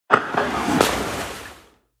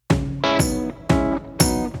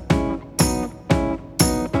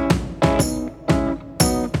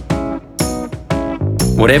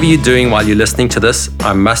Whatever you're doing while you're listening to this,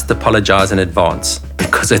 I must apologize in advance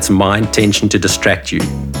because it's my intention to distract you.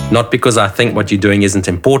 Not because I think what you're doing isn't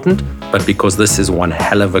important, but because this is one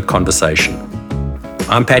hell of a conversation.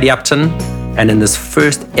 I'm Paddy Upton, and in this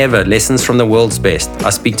first ever Lessons from the World's Best,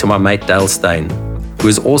 I speak to my mate Dale Steyn, who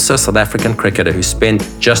is also a South African cricketer who spent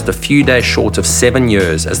just a few days short of 7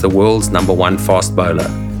 years as the world's #1 fast bowler.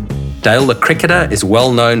 Dale the cricketer is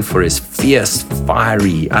well known for his fierce,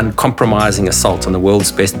 fiery, uncompromising assault on the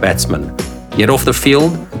world's best batsman. Yet off the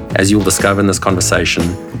field, as you'll discover in this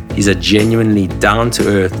conversation, he's a genuinely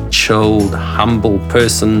down-to-earth, chilled, humble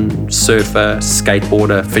person, surfer,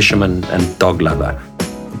 skateboarder, fisherman, and dog lover.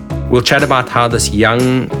 We'll chat about how this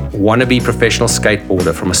young, wannabe professional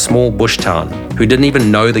skateboarder from a small bush town, who didn't even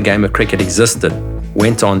know the game of cricket existed,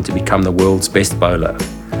 went on to become the world's best bowler.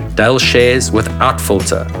 Dale shares without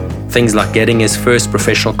filter things like getting his first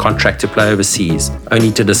professional contract to play overseas, only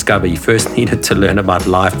to discover he first needed to learn about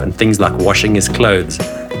life and things like washing his clothes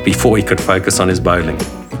before he could focus on his bowling.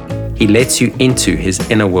 He lets you into his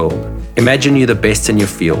inner world. Imagine you're the best in your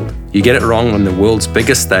field. You get it wrong on the world's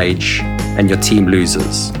biggest stage and your team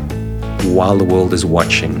loses while the world is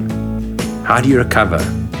watching. How do you recover?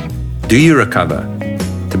 Do you recover?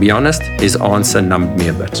 To be honest, his answer numbed me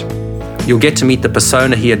a bit. You'll get to meet the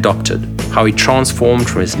persona he adopted, how he transformed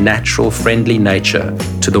from his natural, friendly nature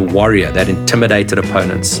to the warrior that intimidated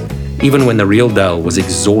opponents, even when the real Dale was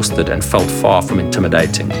exhausted and felt far from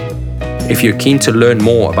intimidating. If you're keen to learn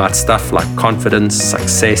more about stuff like confidence,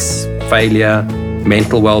 success, failure,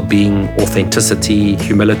 mental well-being, authenticity,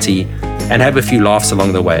 humility, and have a few laughs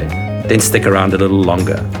along the way, then stick around a little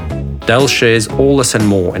longer. Dale shares all this and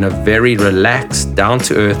more in a very relaxed,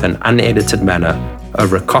 down-to-earth and unedited manner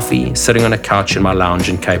over a coffee sitting on a couch in my lounge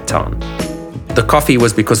in Cape Town. The coffee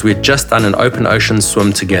was because we had just done an open ocean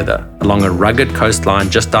swim together along a rugged coastline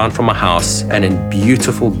just down from my house and in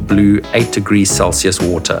beautiful blue 8 degrees Celsius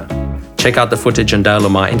water. Check out the footage and Dale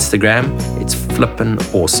on my Instagram. It's flippin'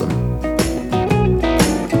 awesome.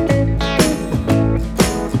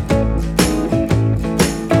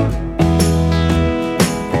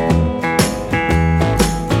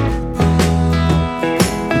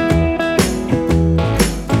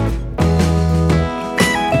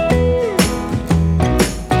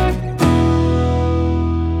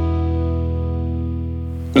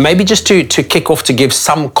 Maybe just to kick off, to give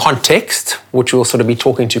some context, which we'll sort of be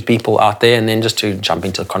talking to people out there, and then just to jump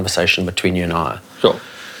into the conversation between you and I. Sure.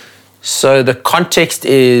 So the context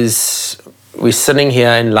is we're sitting here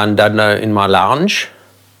in Llandudno in my lounge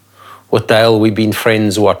with Dale. We've been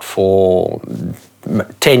friends, for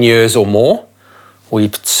 10 years or more.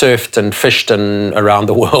 We've surfed and fished and around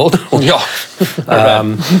the world. Yeah.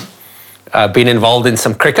 Been involved in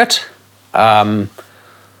some cricket.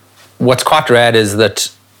 What's quite rad is that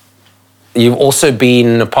you've also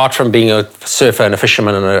been, apart from being a surfer and a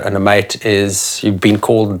fisherman and a mate, is you've been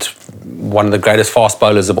called one of the greatest fast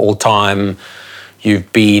bowlers of all time. You've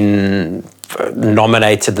been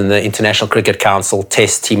nominated in the International Cricket Council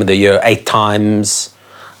Test Team of the Year 8 times.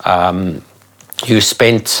 You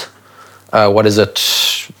spent,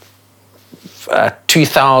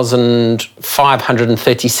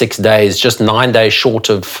 2,536 days, just 9 days short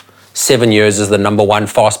of 7 years as the #1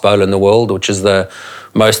 fast bowler in the world, which is the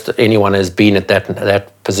most anyone has been at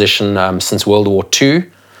that position since World War II.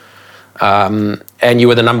 And you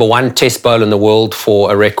were the #1 test bowler in the world for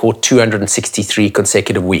a record 263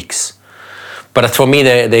 consecutive weeks. But for me,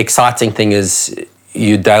 the exciting thing is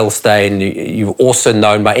you, Dale Steyn, you've also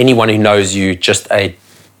known by anyone who knows you, just a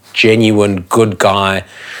genuine good guy.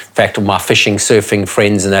 In fact, my fishing, surfing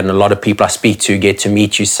friends and that, and a lot of people I speak to get to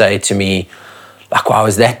meet you, say to me, like, wow,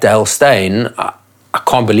 is that Dale Steyn? I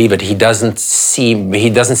can't believe it. He doesn't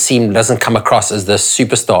come across as the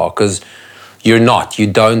superstar, because you're not. You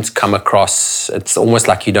don't come across, it's almost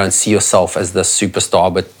like you don't see yourself as the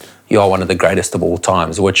superstar, but you are one of the greatest of all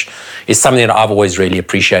times, which is something that I've always really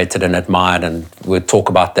appreciated and admired, and we'll talk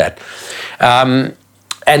about that. And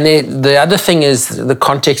the other thing is, the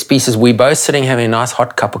context piece is we're both sitting having a nice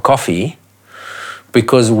hot cup of coffee,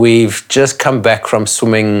 because we've just come back from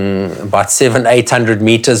swimming about 700-800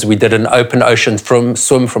 meters. We did an open ocean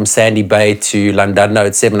swim from Sandy Bay to Llandudno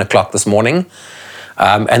at 7 o'clock this morning.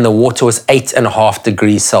 And the water was 8.5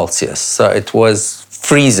 degrees Celsius. So it was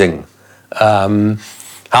freezing.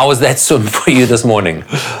 How was that swim for you this morning?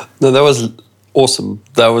 No, that was awesome.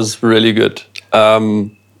 That was really good.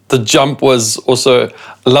 The jump was also,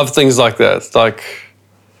 I love things like that. Like,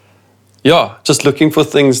 yeah, just looking for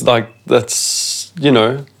things like that's,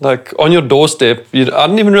 like on your doorstep. I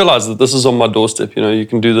didn't even realize that this is on my doorstep. You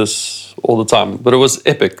can do this all the time. But it was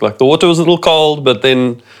epic. Like, the water was a little cold, but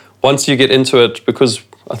then once you get into it, because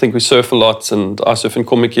I think we surf a lot, and I surf in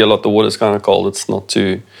Komiki a lot. The water's kind of cold. It's not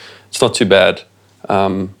too bad.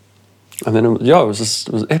 And then, it was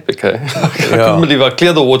epic, eh? I couldn't believe how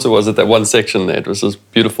clear the water was at that one section there. It was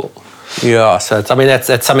just beautiful. Yeah, so that's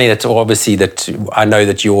something that's obviously that I know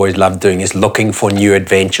that you always love doing, is looking for new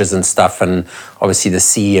adventures and stuff, and obviously the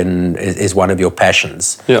sea is one of your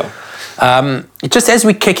passions. Yeah. Just as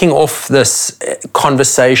we're kicking off this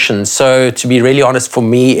conversation, so to be really honest, for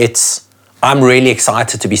me, I'm really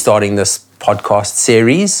excited to be starting this podcast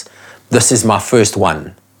series. This is my first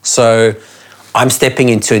one. So I'm stepping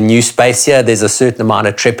into a new space here. There's a certain amount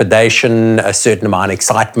of trepidation, a certain amount of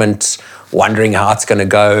excitement, wondering how it's going to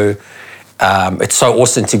go. It's so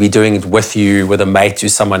awesome to be doing it with you, with a mate,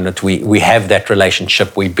 who's someone that we have that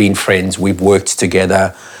relationship. We've been friends. We've worked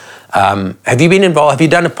together. Have you been involved? Have you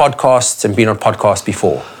done a podcast and been on a podcast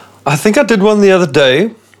before? I think I did one the other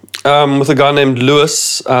day with a guy named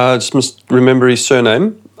Lewis. I just must remember his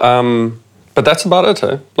surname. But that's about it.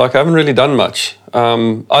 Eh? Like, I haven't really done much.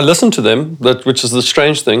 I listen to them, which is the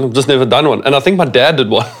strange thing. I've just never done one. And I think my dad did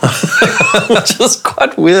one, which is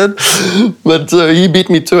quite weird. But he beat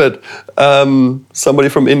me to it. Somebody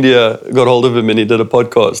from India got hold of him and he did a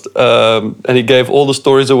podcast. And he gave all the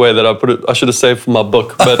stories away that I should have saved for my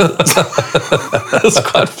book. But it's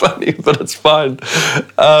quite funny, but it's fine.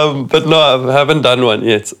 But no, I haven't done one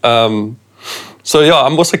yet. So yeah,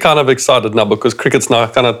 I'm also kind of excited now because cricket's now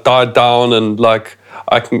kind of died down, and like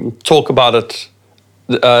I can talk about it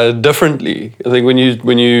differently. I think when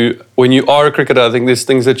you are a cricketer, I think there's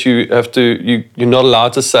things that you're not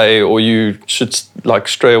allowed to say, or you should like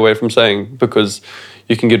stray away from saying, because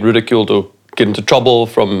you can get ridiculed or get into trouble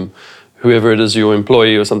from whoever it is, your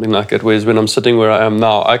employee or something like that. Whereas when I'm sitting where I am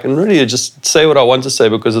now, I can really just say what I want to say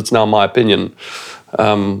because it's now my opinion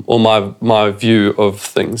or my view of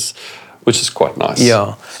things, which is quite nice.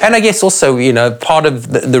 Yeah. And I guess also, part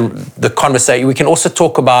of the conversation, we can also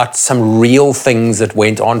talk about some real things that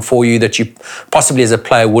went on for you that you possibly as a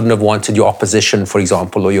player wouldn't have wanted your opposition, for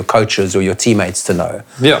example, or your coaches or your teammates to know.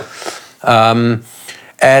 Yeah.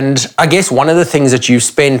 And I guess one of the things that you've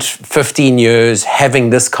spent 15 years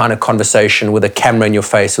having this kind of conversation with a camera in your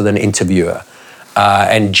face with an interviewer.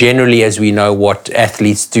 And generally, as we know, what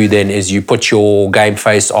athletes do then is you put your game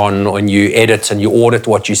face on and you edit and you audit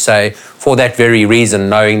what you say for that very reason,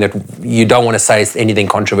 knowing that you don't want to say anything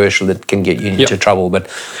controversial that can get you into trouble. But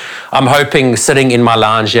I'm hoping sitting in my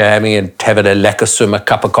lounge here, having a lekker swim, a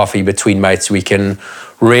cup of coffee between mates, we can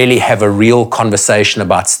really have a real conversation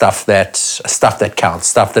about stuff that counts,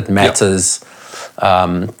 stuff that matters.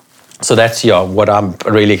 So that's what I'm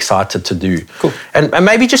really excited to do. Cool. And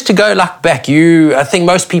maybe just to go back, I think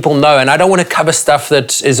most people know, and I don't want to cover stuff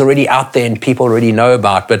that is already out there and people already know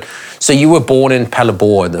about, but so you were born in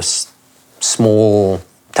Palabora, this small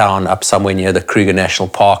town up somewhere near the Kruger National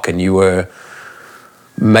Park, and you were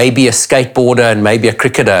maybe a skateboarder and maybe a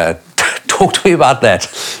cricketer. Talk to me about that.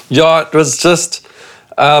 Yeah, it was just,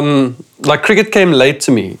 cricket came late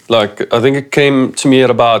to me. Like, I think it came to me at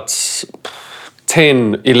about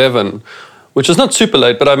 10, 11, which is not super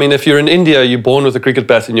late, but I mean, if you're in India, you're born with a cricket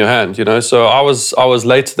bat in your hand, So I was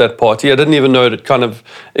late to that party. I didn't even know it kind of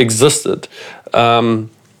existed. And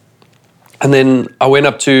then I went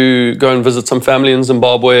up to go and visit some family in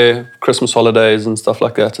Zimbabwe, Christmas holidays and stuff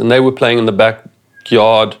like that. And they were playing in the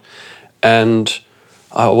backyard. And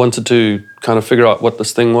I wanted to kind of figure out what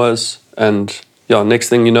this thing was. And next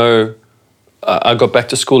thing you know, I got back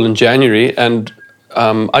to school in January, and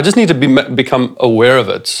I just need to become aware of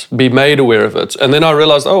it, be made aware of it. And then I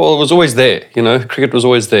realized, it was always there, cricket was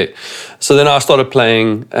always there. So then I started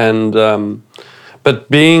playing, and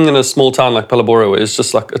but being in a small town like Palabora, where it's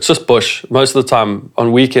just bush. Most of the time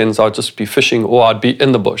on weekends, I'd just be fishing or I'd be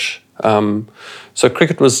in the bush. So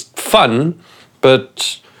cricket was fun,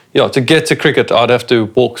 but to get to cricket, I'd have to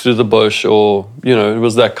walk through the bush, or, it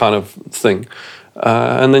was that kind of thing.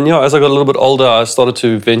 And then, as I got a little bit older, I started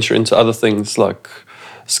to venture into other things like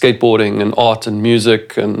skateboarding and art and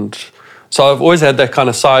music. And so I've always had that kind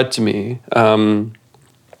of side to me,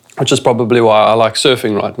 which is probably why I like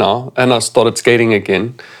surfing right now. And I started skating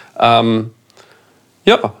again. And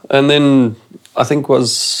then I think I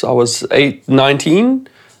was 19.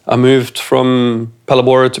 I moved from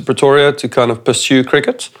Palabora to Pretoria to kind of pursue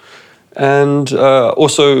cricket. And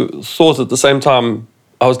also thought at the same time,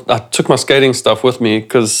 I took my skating stuff with me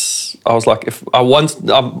because I was like, I wanted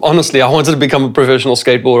to become a professional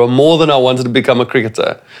skateboarder more than I wanted to become a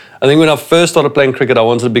cricketer. I think when I first started playing cricket, I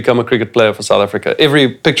wanted to become a cricket player for South Africa. Every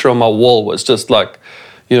picture on my wall was just like,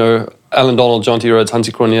 Alan Donald, John T. Rhodes,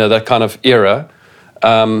 Hansie Cronje, that kind of era.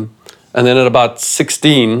 And then at about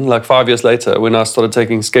 16, like 5 years later, when I started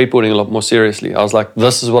taking skateboarding a lot more seriously, I was like,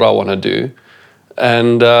 this is what I want to do.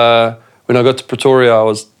 And when I got to Pretoria, I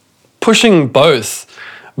was pushing both,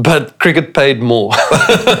 but cricket paid more.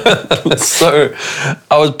 So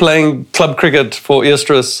I was playing club cricket for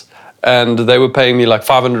Eerstrus, and they were paying me like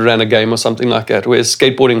 500 Rand a game or something like that, whereas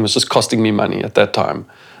skateboarding was just costing me money at that time.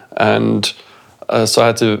 And so I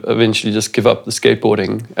had to eventually just give up the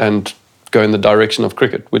skateboarding and go in the direction of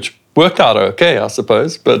cricket, which worked out okay, I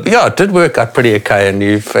suppose. But yeah, it did work out pretty okay, and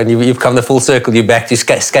you've come the full circle. You're back to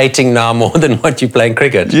skating now more than what you're playing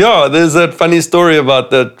cricket. Yeah, there's that funny story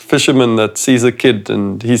about that fisherman that sees a kid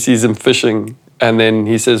and he sees him fishing, and then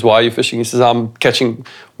he says, "Why are you fishing?" He says, "I'm catching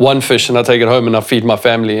one fish and I take it home and I feed my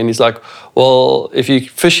family." And he's like, "Well, if you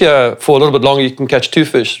fish here for a little bit longer, you can catch 2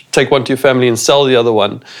 fish, take one to your family and sell the other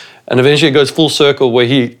one." And eventually it goes full circle where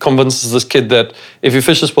he convinces this kid that if he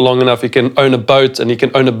fishes for long enough, he can own a boat and he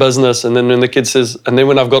can own a business. And then when the kid says, "And then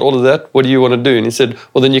when I've got all of that, what do you want to do?" And he said,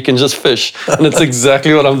 "Well, then you can just fish." And it's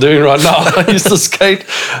exactly what I'm doing right now. I used to skate,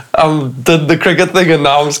 did the cricket thing, and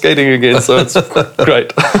now I'm skating again. So it's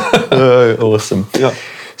great. Awesome. Yeah.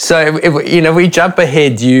 So, we jump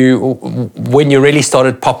ahead. When you really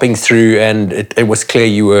started popping through, and it was clear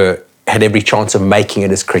you had every chance of making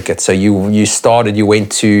it as cricket. So you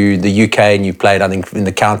went to the UK and you played, I think, in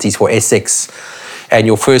the counties for Essex, and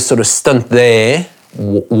your first sort of stint there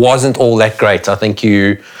wasn't all that great. I think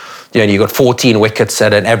you got 14 wickets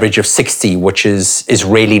at an average of 60, which is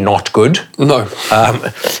really not good. No.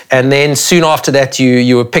 And then soon after that,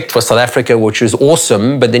 you were picked for South Africa, which was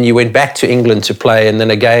awesome. But then you went back to England to play, and then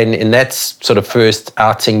again in that sort of first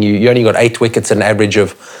outing, you only got 8 wickets at an average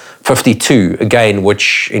of 52, again,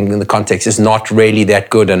 which in the context is not really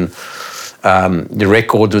that good. And the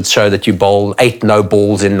record would show that you bowl 8 no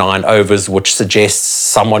balls in 9 overs, which suggests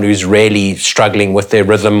someone who's really struggling with their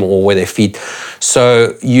rhythm or with their feet.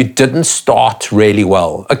 So you didn't start really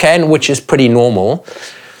well, okay, and which is pretty normal.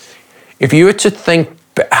 If you were to think,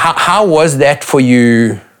 how was that for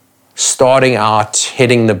you starting out,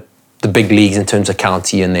 hitting the big leagues in terms of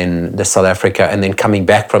county and then the South Africa, and then coming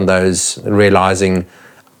back from those, realizing,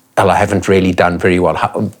 I haven't really done very well.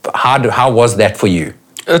 How was that for you?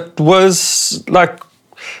 It was like,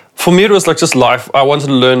 for me, it was like just life. I wanted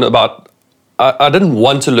to learn about, I didn't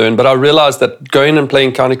want to learn, but I realized that going and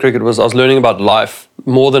playing county cricket I was learning about life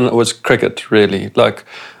more than it was cricket, really. Like,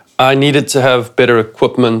 I needed to have better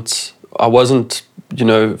equipment. I wasn't,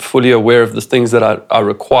 fully aware of the things that I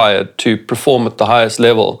required to perform at the highest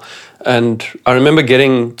level. And I remember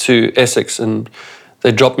getting to Essex and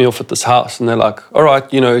they dropped me off at this house and they're like, "All right,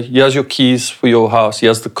 here's your keys for your house.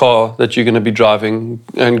 Here's the car that you're going to be driving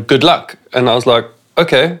and good luck." And I was like,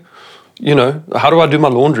 "Okay, how do I do my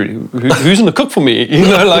laundry? Who's going to cook for me?"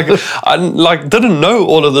 I didn't know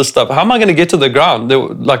all of this stuff. How am I going to get to the ground? There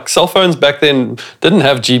were, cell phones back then didn't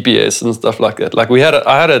have GPS and stuff like that.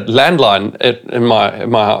 I had a landline in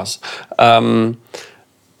my house.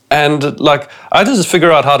 And I had to just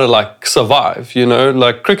figure out how to survive,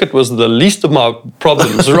 cricket was the least of my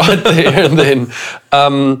problems right there and then.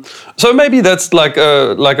 So maybe that's like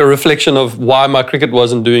a reflection of why my cricket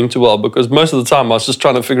wasn't doing too well, because most of the time I was just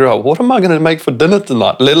trying to figure out, what am I going to make for dinner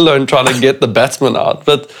tonight, let alone trying to get the batsman out.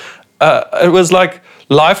 But it was like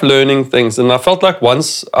life learning things. And I felt like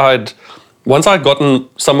once I'd gotten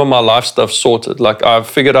some of my life stuff sorted, I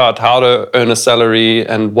figured out how to earn a salary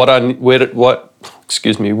and where I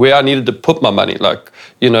needed to put my money.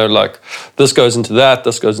 This goes into that,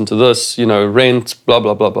 this goes into this, rent, blah,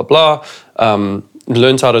 blah, blah, blah, blah.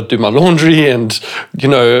 Learned how to do my laundry and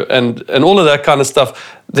all of that kind of stuff.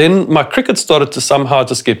 Then my cricket started to somehow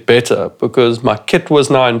just get better because my kit was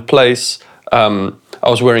now in place. I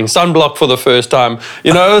was wearing sunblock for the first time.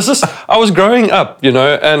 It was just, I was growing up,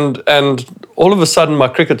 and all of a sudden my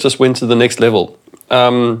cricket just went to the next level.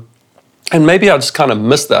 And maybe I just kind of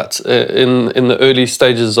missed that in the early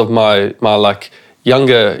stages of my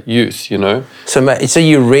younger youth, So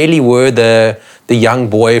you really were the young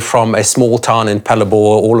boy from a small town in Palabor.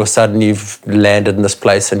 All of a sudden you've landed in this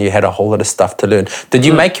place and you had a whole lot of stuff to learn. Did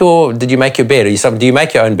you make your bed? Do you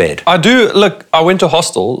make your own bed? I do. Look, I went to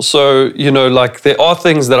hostel, so there are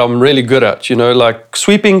things that I'm really good at. Like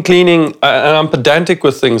sweeping, cleaning, and I'm pedantic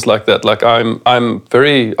with things like that.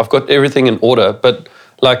 I've got everything in order, but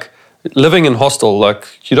living in hostel,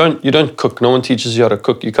 you don't cook. No one teaches you how to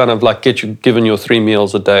cook. You kind of get given your 3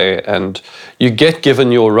 meals a day, and you get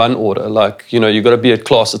given your run order. You got to be at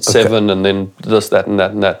class at 7, and then this, that, and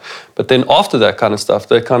that, and that. But then after that kind of stuff,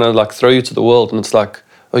 they kind of throw you to the world, and it's like,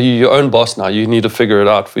 oh, you're your own boss now. You need to figure it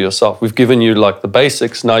out for yourself. We've given you the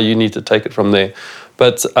basics. Now you need to take it from there.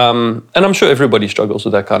 But and I'm sure everybody struggles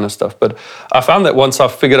with that kind of stuff. But I found that once I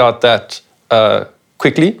figured out that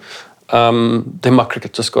quickly, then my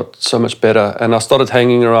cricket just got so much better, and I started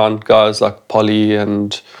hanging around guys like Polly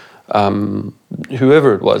and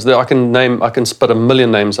whoever it was. I can spit a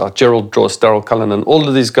million names out: Gerald Joyce, Daryl Cullen, and all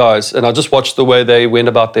of these guys. And I just watched the way they went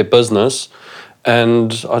about their business,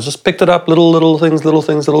 and I just picked it up, little things,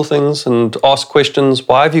 and asked questions.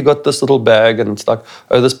 Why have you got this little bag? And it's like,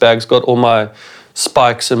 oh, this bag's got all my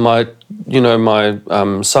spikes and my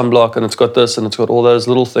sunblock, and it's got this, and it's got all those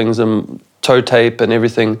little things and toe tape and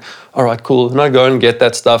everything. All right, cool. And I go and get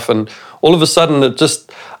that stuff, and all of a sudden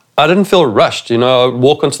I didn't feel rushed. I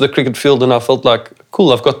walk onto the cricket field and I felt like,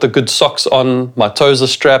 cool, I've got the good socks on, my toes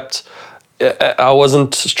are strapped. I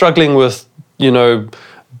wasn't struggling with,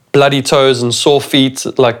 bloody toes and sore feet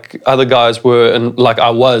like other guys were, and like I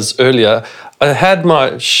was earlier. I had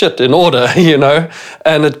my shit in order,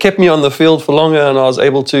 and it kept me on the field for longer, and I was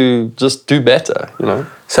able to just do better,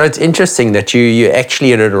 So it's interesting that you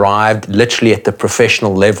actually had arrived literally at the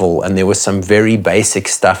professional level, and there was some very basic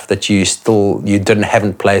stuff that you didn't have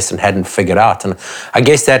in place and hadn't figured out. And I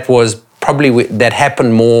guess that was probably that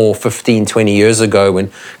happened more 15, 20 years ago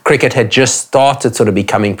when cricket had just started sort of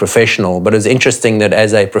becoming professional. But it's interesting that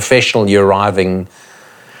as a professional, you're arriving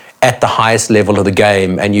at the highest level of the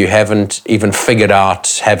game and you haven't even figured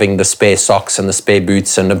out having the spare socks and the spare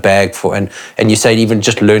boots and a bag and you say even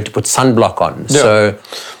just learn to put sunblock on. Yeah. So,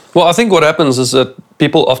 well, I think what happens is that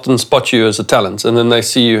people often spot you as a talent, and then they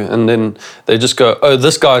see you and then they just go, oh,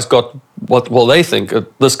 this guy's got they think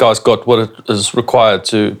this guy's got what is required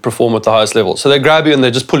to perform at the highest level. So they grab you and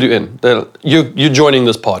they just pull you in. You're joining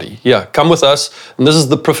this party. Yeah, come with us. And this is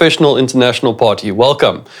the professional international party.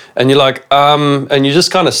 Welcome. And you're like, and you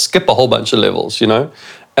just kind of skip a whole bunch of levels,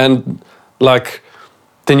 and like,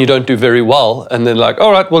 then you don't do very well. And then like,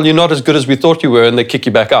 all right, well, you're not as good as we thought you were. And they kick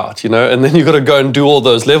you back out, and then you got to go and do all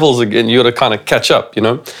those levels again. You got to kind of catch up,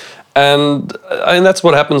 And that's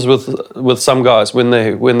what happens with some guys when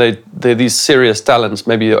they're these serious talents,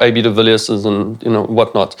 maybe AB de Villiers and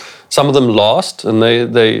whatnot. Some of them last and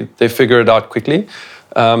they figure it out quickly.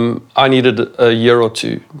 I needed a year or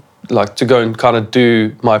two, like to go and kind of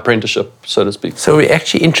do my apprenticeship, so to speak. So it's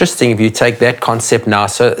actually interesting if you take that concept now.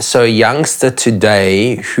 So a youngster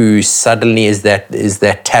today who suddenly is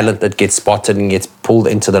that talent that gets spotted and gets pulled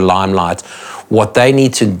into the limelight, what they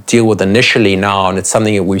need to deal with initially now, and it's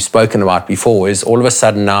something that we've spoken about before, is all of a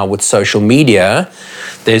sudden now with social media,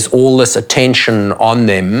 there's all this attention on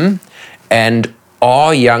them. And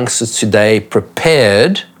are youngsters today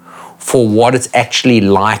prepared for what it's actually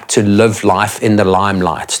like to live life in the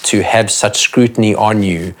limelight, to have such scrutiny on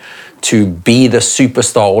you, to be the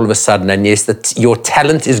superstar all of a sudden? And yes, that your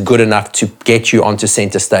talent is good enough to get you onto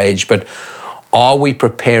center stage, but are we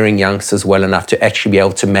preparing youngsters well enough to actually be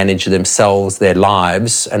able to manage themselves, their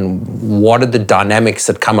lives, and what are the dynamics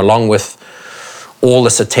that come along with all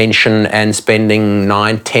this attention and spending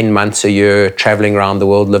 9-10 months a year traveling around the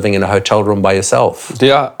world, living in a hotel room by yourself?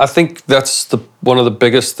 Yeah, I think that's one of the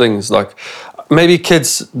biggest things. Like maybe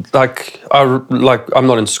kids, I'm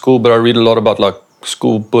not in school, but I read a lot about like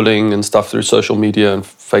school bullying and stuff through social media and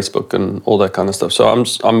Facebook and all that kind of stuff. So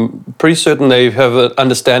I'm pretty certain they have an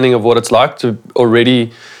understanding of what it's like to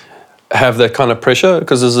already have that kind of pressure,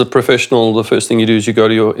 because as a professional, the first thing you do is you go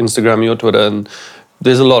to your Instagram, your Twitter, and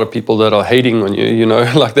there's a lot of people that are hating on you,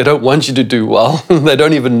 like they don't want you to do well. They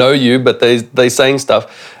don't even know you, but they're saying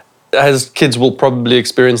stuff. As kids will probably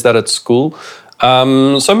experience that at school.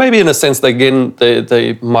 So maybe in a sense,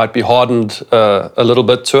 they might be hardened a little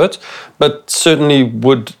bit to it, but certainly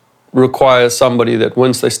would require somebody that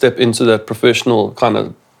once they step into that professional kind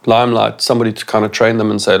of limelight, somebody to kind of train them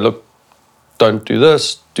and say, look, don't do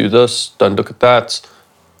this, don't look at that,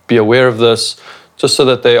 be aware of this, just so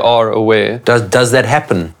that they are aware. Does that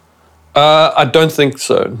happen? I don't think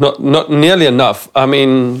so. Not nearly enough. I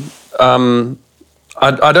mean,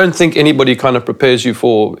 I don't think anybody kind of prepares you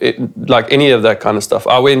for it, like any of that kind of stuff.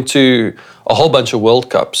 I went to a whole bunch of World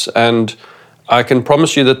Cups, and I can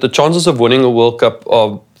promise you that the chances of winning a World Cup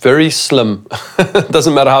are very slim. It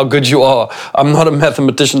doesn't matter how good you are. I'm not a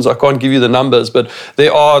mathematician, so I can't give you the numbers, but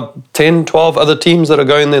there are 10, 12 other teams that are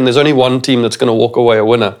going there, and there's only one team that's going to walk away a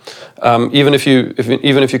winner. Even if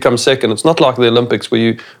you come second, it's not like the Olympics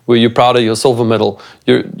where you're proud of your silver medal.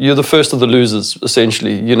 You're the first of the losers,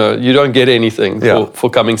 essentially. You don't get anything for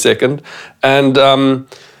coming second.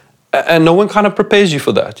 And no one kind of prepares you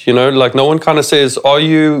for that, like no one kind of says, are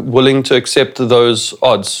you willing to accept those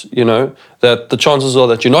odds, that the chances are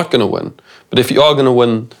that you're not going to win. But if you are going to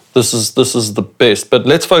win, this is the best. But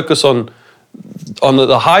let's focus on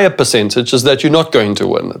the higher percentage is that you're not going to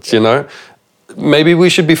win it, maybe we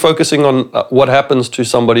should be focusing on what happens to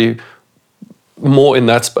somebody more in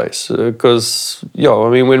that space. Because, I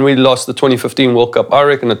mean, when we lost the 2015 World Cup, I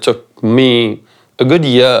reckon it took me a good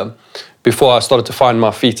year before I started to find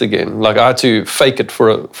my feet again. Like, I had to fake it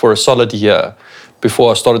for a solid year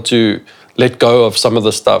before I started to let go of some of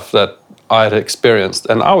the stuff that I had experienced.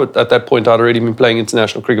 And at that point, I'd already been playing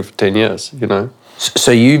international cricket for 10 years,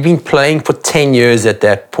 So you've been playing for 10 years at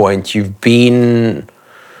that point. You've been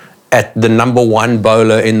at the number one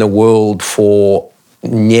bowler in the world for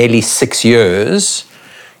nearly 6 years.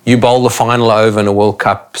 You bowl the final over in a World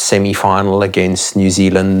Cup semi-final against New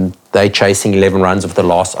Zealand. They're chasing 11 runs of the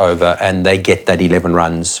last over, and they get that 11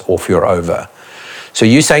 runs off your over. So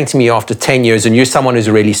you're saying to me after 10 years, and you're someone who's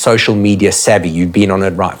really social media savvy, you've been on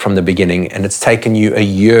it right from the beginning, and it's taken you a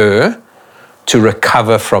year to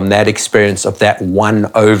recover from that experience of that one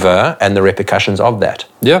over and the repercussions of that.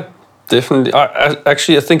 Yeah, definitely. I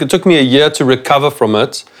think it took me a year to recover from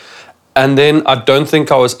it. And then I don't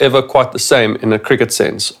think I was ever quite the same in a cricket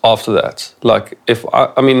sense after that. Like,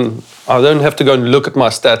 I don't have to go and look at my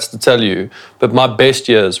stats to tell you, but my best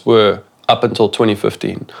years were up until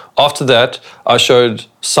 2015. After that, I showed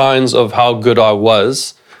signs of how good I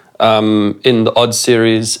was in the odd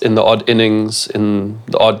series, in the odd innings, in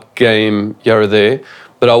the odd game here or there,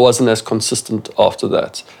 but I wasn't as consistent after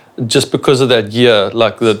that. Just because of that year,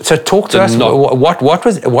 So talk to us.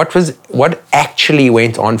 What actually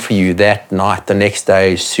went on for you that night, the next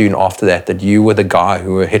day, soon after that you were the guy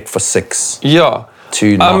who were hit for 6? Yeah.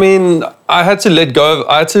 I mean, I had to let go.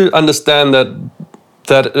 I had to understand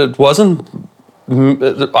that it wasn't.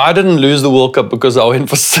 I didn't lose the World Cup because I went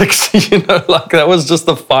for 6. That was just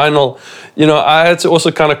the final. I had to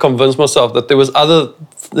also kind of convince myself that there was other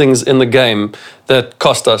things in the game that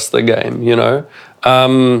cost us the game.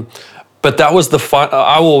 But that was the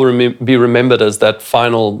I will be remembered as that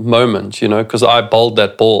final moment, because I bowled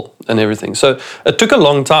that ball and everything. So it took a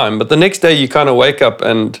long time, but the next day you kind of wake up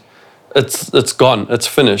and it's gone, it's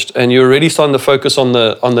finished, and you're already starting to focus on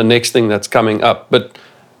the next thing that's coming up. But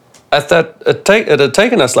at that, it had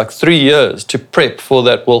taken us like 3 years to prep for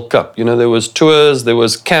that World Cup. There was tours, there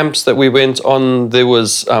was camps that we went on, there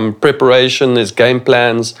was preparation, there's game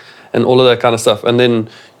plans, and all of that kind of stuff. And then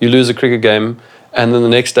you lose a cricket game. And then the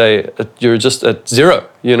next day, you're just at zero,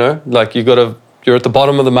 Like you're at the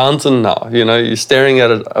bottom of the mountain now, You're staring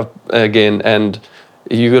at it up again, and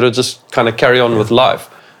you got to just kind of carry on with life.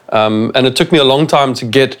 And it took me a long time to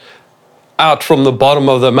get out from the bottom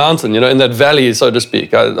of the mountain, in that valley, so to speak.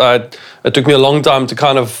 It took me a long time to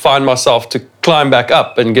kind of find myself to climb back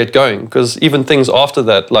up and get going. Because even things after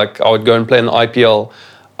that, like I would go and play in the IPL,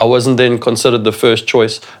 I wasn't then considered the first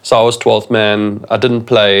choice. So I was 12th man. I didn't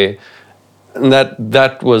play. And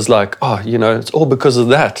that was like, it's all because of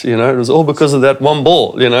that, It was all because of that one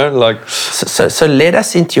ball, So let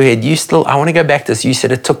us into your head. I want to go back to this. You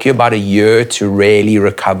said it took you about a year to really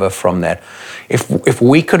recover from that. If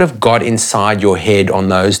we could have got inside your head on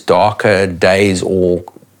those darker days or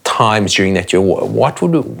times during that year, what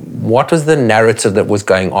was the narrative that was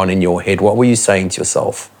going on in your head? What were you saying to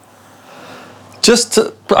yourself?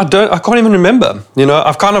 I can't even remember.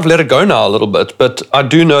 I've kind of let it go now a little bit, but I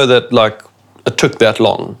do know that it took that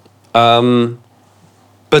long.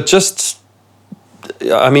 But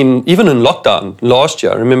even in lockdown last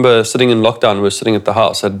year, I remember sitting in lockdown, we were sitting at the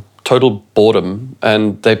house, had total boredom,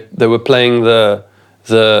 and they were playing the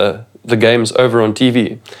games over on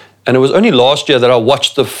TV. And it was only last year that I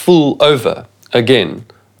watched the full over again,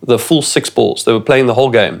 the full 6 balls. They were playing the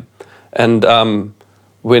whole game. And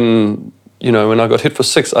when I got hit for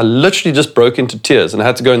 6, I literally just broke into tears and I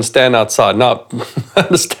had to go and stand outside. Now, I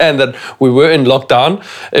understand that we were in lockdown.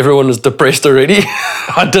 Everyone was depressed already.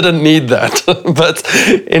 I didn't need that. But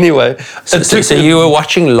anyway. So you were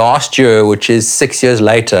watching last year, which is 6 years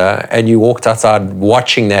later, and you walked outside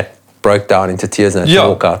watching that, broke down into tears and had to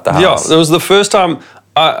walk out the house. Yeah, that was the first time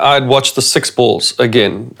I'd watched the 6 balls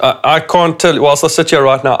again. I can't tell you, whilst I sit here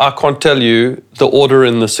right now, I can't tell you the order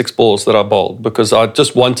in the 6 balls that I bowled because I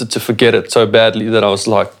just wanted to forget it so badly that I was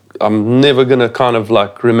like, I'm never going to kind of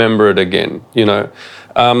remember it again,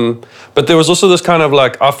 But there was also this kind of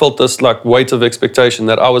I felt this weight of expectation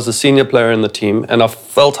that I was the senior player in the team, and I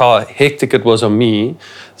felt how hectic it was on me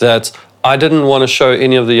that I didn't want to show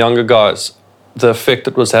any of the younger guys the effect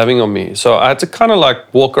it was having on me. So I had to kind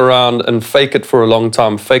of walk around and fake it for a long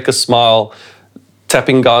time, fake a smile,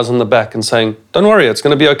 tapping guys on the back and saying, don't worry, it's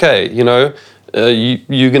going to be okay.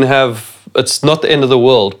 You're going to have, it's not the end of the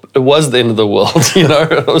world. It was the end of the world,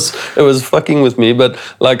 It was fucking with me. But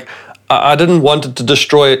I didn't want it to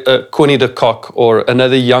destroy Connie de Kock or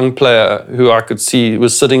another young player who I could see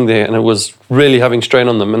was sitting there and it was really having strain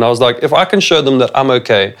on them. And I was like, if I can show them that I'm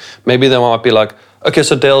okay, maybe they might be like, okay,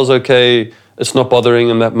 so Dale's okay, it's not bothering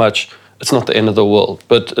him that much. It's not the end of the world,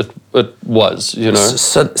 but it was, you know.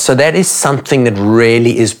 So that is something that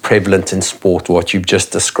really is prevalent in sport. What you've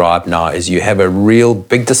just described now is you have a real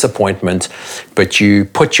big disappointment, but you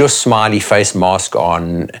put your smiley face mask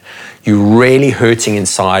on. You're really hurting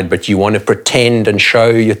inside, but you want to pretend and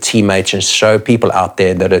show your teammates and show people out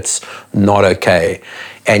there that it's not okay.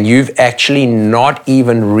 And you've actually not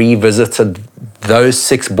even revisited those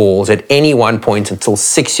 6 balls at any one point until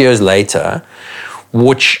 6 years later,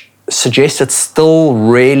 which suggests it's still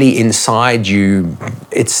really inside you.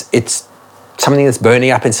 It's something that's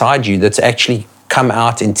burning up inside you that's actually come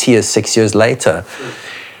out in tears 6 years later.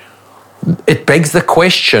 It begs the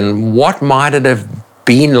question, what might it have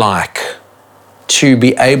been like to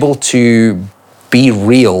be able to be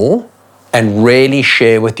real and really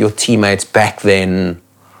share with your teammates back then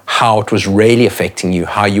how it was really affecting you,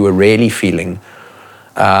 how you were really feeling?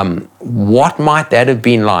 What might that have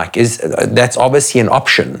been like? That's obviously an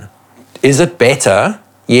option. Is it better?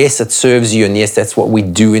 Yes, it serves you, and yes, that's what we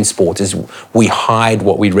do in sport, is we hide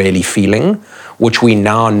what we're really feeling, which we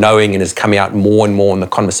now knowing and is coming out more and more in the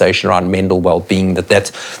conversation around mental well-being,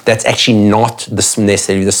 that's actually not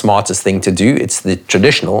necessarily the smartest thing to do. It's the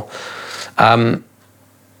traditional. How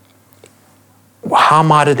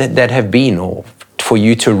might that have been, or for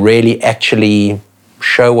you to really actually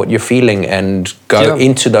show what you're feeling and go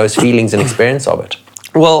into those feelings and experience of it?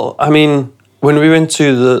 Well, I mean, when we went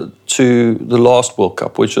to the last World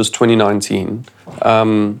Cup, which was 2019,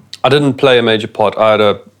 I didn't play a major part. I had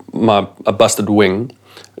a busted wing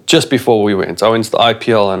just before we went. I went to the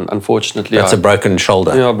IPL, and unfortunately, that's a broken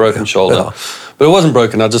shoulder. Yeah, a broken shoulder. Yeah. But it wasn't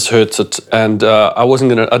broken. I just hurt it, and I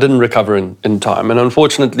didn't recover in time. And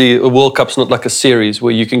unfortunately, a World Cup's not like a series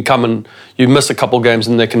where you can come and you miss a couple games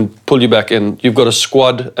and they can pull you back in. You've got a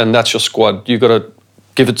squad, and that's your squad. You've got to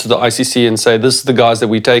give it to the ICC and say, this is the guys that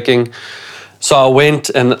we're taking. So I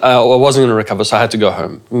went, and I wasn't going to recover, so I had to go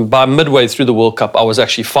home. By midway through the World Cup, I was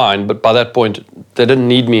actually fine, but by that point, they didn't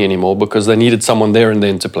need me anymore because they needed someone there and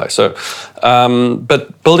then to play. So,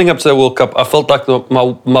 but building up to the World Cup, I felt like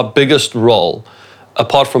my biggest role,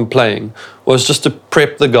 apart from playing, was just to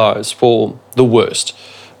prep the guys for the worst.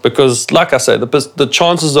 Because, like I said, the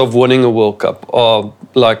chances of winning a World Cup are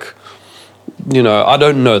like, you know, I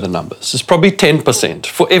don't know the numbers. It's probably 10%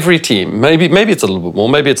 for every team. Maybe it's a little bit more.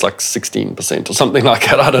 Maybe it's like 16% or something like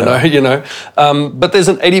that. I don't know, you know. But there's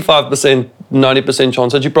an 85%, 90%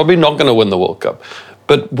 chance that you're probably not going to win the World Cup.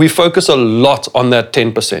 But we focus a lot on that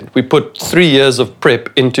 10%. We put 3 years of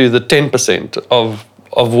prep into the 10%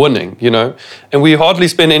 of winning, you know. And we hardly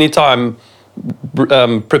spend any time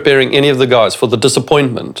preparing any of the guys for the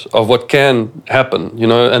disappointment of what can happen, you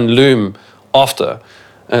know, and loom after.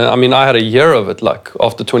 I mean, I had a year of it, like,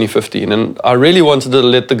 after 2015, and I really wanted to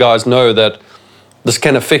let the guys know that this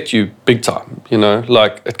can affect you big time, you know,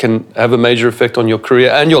 like, it can have a major effect on your career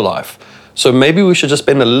and your life. So maybe we should just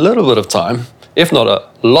spend a little bit of time, if not a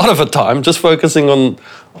lot of a time, just focusing on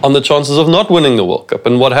the chances of not winning the World Cup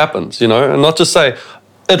and what happens, you know, and not just say,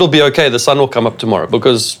 it'll be okay, the sun will come up tomorrow,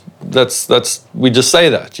 because we just say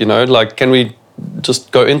that, you know, like, can we just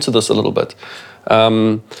go into this a little bit?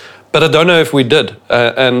 But I don't know if we did.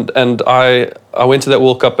 And I went to that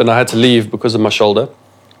World Cup and I had to leave because of my shoulder.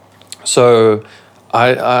 So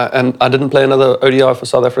I didn't play another ODI for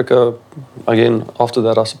South Africa again after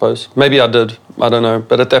that, I suppose. Maybe I did. I don't know.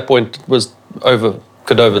 But at that point, it was over.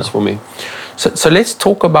 Cadovers for me. So let's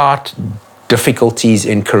talk about difficulties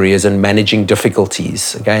in careers and managing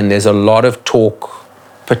difficulties. Again, there's a lot of talk,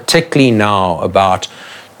 particularly now, about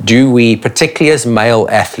do we, particularly as male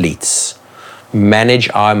athletes, manage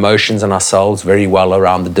our emotions and ourselves very well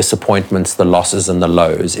around the disappointments, the losses, and the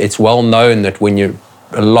lows. It's well known that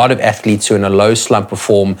a lot of athletes who are in a low slump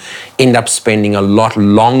perform end up spending a lot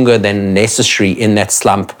longer than necessary in that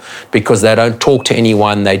slump because they don't talk to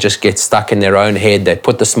anyone, they just get stuck in their own head, they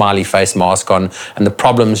put the smiley face mask on, and the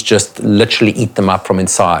problems just literally eat them up from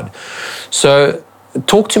inside. So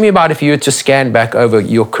talk to me about, if you were to scan back over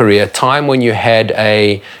your career, time when you had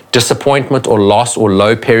a disappointment or loss or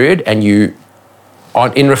low period and you,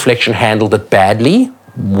 in reflection, handled it badly.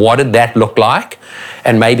 What did that look like?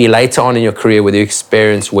 And maybe later on in your career with your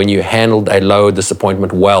experience when you handled a low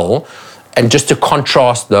disappointment well, and just to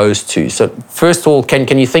contrast those two. So first of all,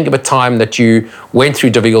 can you think of a time that you went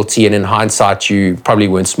through difficulty and in hindsight you probably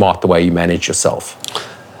weren't smart the way you managed yourself?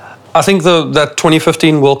 I think that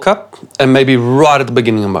 2015 World Cup, and maybe right at the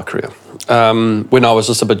beginning of my career. when I was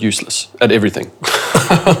just a bit useless at everything.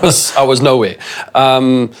 I was nowhere.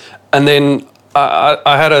 And then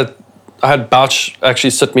I had Bouch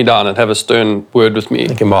actually sit me down and have a stern word with me.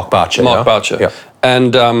 Okay, Mark Boucher. Mark Boucher. Yeah.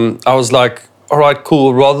 And I was like, all right,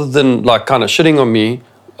 cool. Rather than like kind of shitting on me,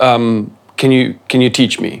 can you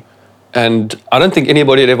teach me? And I don't think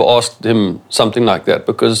anybody had ever asked him something like that,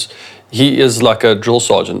 because he is like a drill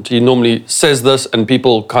sergeant. He normally says this and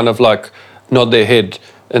people kind of like nod their head.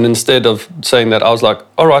 And instead of saying that, I was like,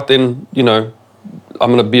 all right, then, I'm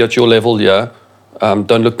going to be at your level here.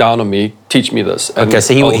 Don't look down on me. Teach me this. And okay,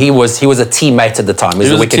 so he was a teammate at the time. He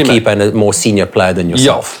was a wicket keeper and a more senior player than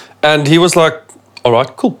yourself. Yeah. And he was like, all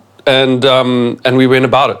right, cool. And we went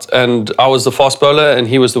about it. And I was the fast bowler and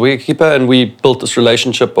he was the wicketkeeper, and we built this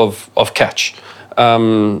relationship of catch.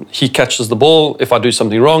 He catches the ball. If I do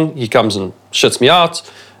something wrong, he comes and shits me out.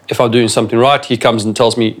 If I'm doing something right, he comes and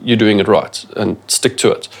tells me, you're doing it right, and stick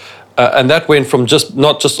to it. And that went from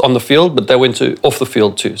not just on the field, but that went to off the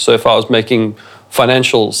field too. So if I was making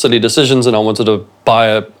financial silly decisions and I wanted to buy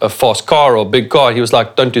a fast car or a big car, he was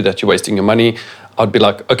like, don't do that, you're wasting your money. I'd be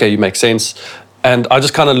like, okay, you make sense. And I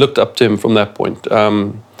just kind of looked up to him from that point.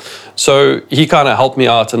 So he kind of helped me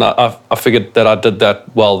out, and I figured that I did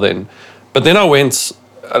that well then. But then I went,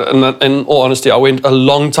 and in all honesty, I went a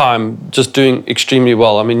long time just doing extremely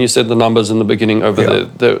well. I mean, you said the numbers in the beginning over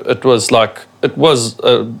there. It was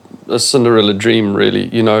a Cinderella dream, really.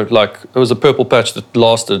 Like it was a purple patch that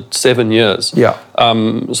lasted 7 years. Yeah.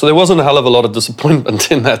 So there wasn't a hell of a lot of disappointment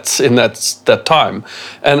in that time,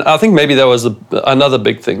 and I think maybe that was another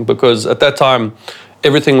big thing, because at that time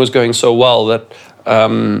everything was going so well that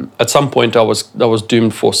at some point I was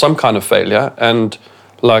doomed for some kind of failure and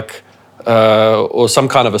or some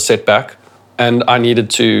kind of a setback, and I needed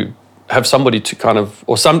to have somebody to kind of,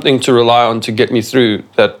 or something to rely on to get me through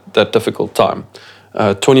that difficult time.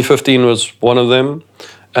 2015 was one of them,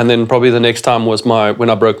 and then probably the next time was when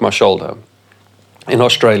I broke my shoulder in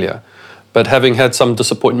Australia. But having had some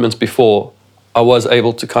disappointments before, I was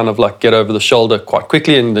able to kind of like get over the shoulder quite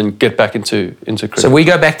quickly and then get back into cricket. So we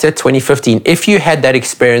go back to 2015. If you had that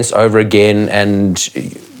experience over again and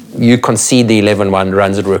you concede the 11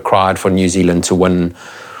 runs that were required for New Zealand to win,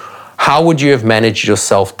 how would you have managed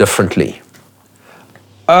yourself differently?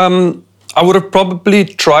 I would have probably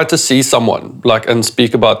tried to see someone and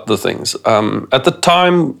speak about the things. At the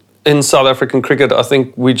time in South African cricket, I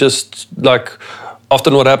think we just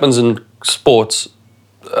often what happens in sports,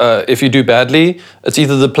 if you do badly, it's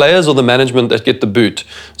either the players or the management that get the boot.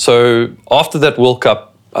 So after that World Cup,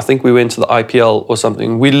 I think we went to the IPL or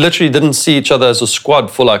something. We literally didn't see each other as a squad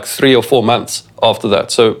for 3 or 4 months after that.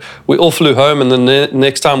 So we all flew home, and then the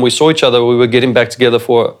next time we saw each other, we were getting back together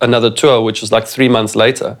for another tour, which was 3 months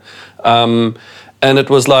later. And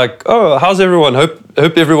it was like, oh, how's everyone? Hope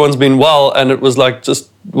everyone's been well. And it was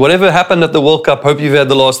just whatever happened at the World Cup, hope you've had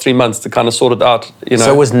the last 3 months to kind of sort it out.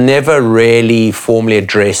 So it was never really formally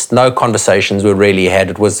addressed. No conversations were really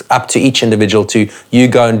had. It was up to each individual to, you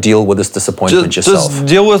go and deal with this disappointment yourself. Just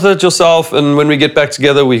deal with it yourself. And when we get back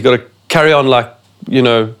together, we've got to carry on like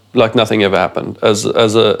nothing ever happened as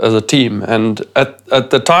a team. And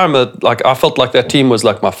at the time, I felt like that team was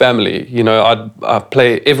like my family. I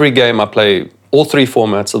play every game. I play all 3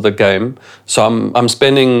 formats of the game. So I'm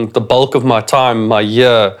spending the bulk of my time, my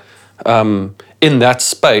year, in that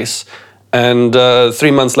space. And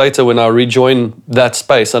 3 months later, when I rejoin that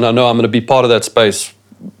space, and I know I'm going to be part of that space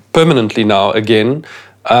permanently now again,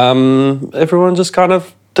 everyone just kind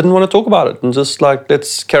of didn't want to talk about it and just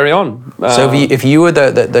let's carry on. So if you were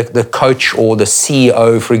the coach or the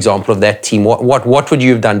CEO, for example, of that team, what would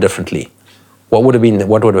you have done differently? What would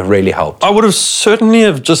have really helped? I would have certainly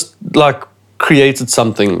have just created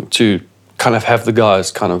something to kind of have the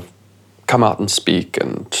guys kind of come out and speak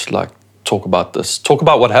and talk about this, talk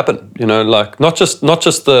about what happened, not just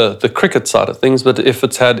the cricket side of things, but if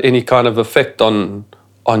it's had any kind of effect on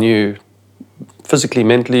you physically,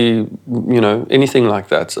 mentally, anything like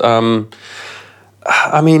that.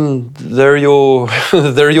 I mean, they're your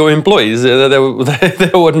employees.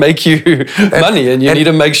 They would make you money, and you need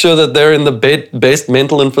to make sure that they're in the best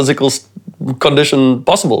mental and physical condition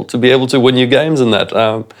possible to be able to win you games in that.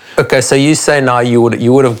 Okay, so you say now you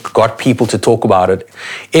would have got people to talk about it.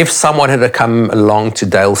 If someone had come along to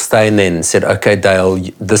Dale Steyn then and said, okay, Dale,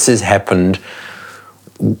 this has happened,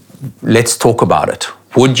 let's talk about it.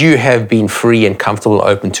 Would you have been free and comfortable,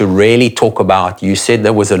 open to really talk about, you said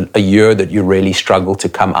there was a year that you really struggled to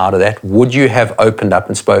come out of that. Would you have opened up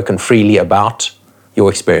and spoken freely about your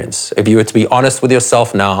experience? If you were to be honest with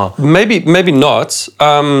yourself now? Maybe not.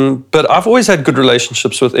 But I've always had good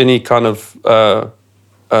relationships with any kind of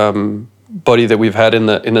everybody that we've had in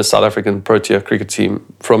the South African Protea cricket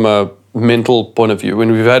team from a mental point of view.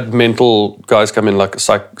 When we've had mental guys come in, like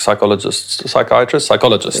psychologists,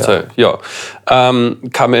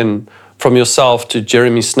 come in, from yourself to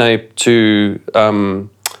Jeremy Snape to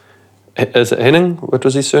is it Henning? What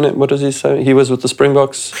was his surname? What does he say? He was with the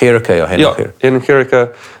Springboks. Gericke or Henning? Yeah, Henning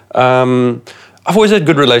Gericke. I've always had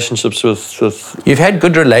good relationships with... You've had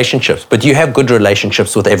good relationships, but you have good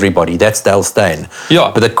relationships with everybody. That's Dale Steyn.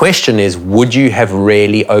 Yeah. But the question is, would you have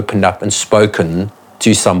really opened up and spoken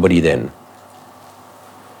to somebody then?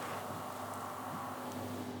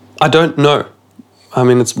 I don't know. I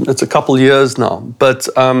mean, it's a couple years now, but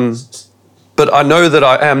I know that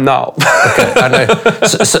I am now. Okay, I know.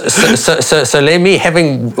 So let me,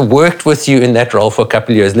 having worked with you in that role for a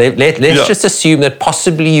couple of years, let's just assume that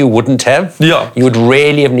possibly you wouldn't have. Yeah. You would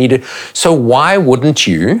really have needed. So why wouldn't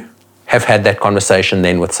you have had that conversation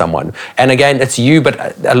then with someone? And again, it's you, but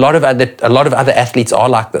a lot of other athletes are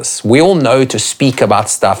like this. We all know to speak about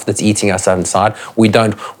stuff that's eating us inside. We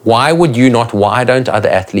don't. Why would you not? Why don't other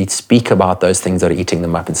athletes speak about those things that are eating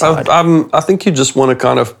them up inside? I think you just want to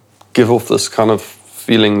kind of give off this kind of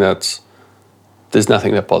feeling that there's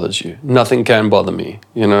nothing that bothers you. Nothing can bother me,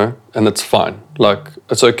 you know, and it's fine. Like,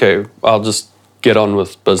 it's okay. I'll just get on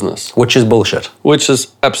with business. Which is bullshit. Which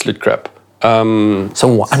is absolute crap. And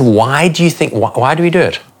why do you think, why do we do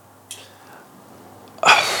it?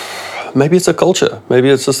 Maybe it's a culture. Maybe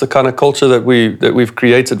it's just the kind of culture that we've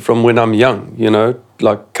created from when I'm young, you know,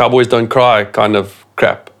 like cowboys don't cry kind of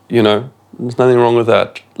crap, you know. There's nothing wrong with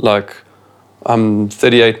that. Like, I'm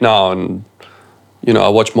 38 now and, you know, I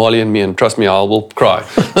watch Marley and Me and trust me, I will cry.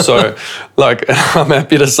 So, like, I'm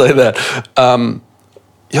happy to say that. And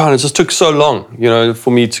it just took so long, you know,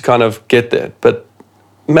 for me to kind of get there. But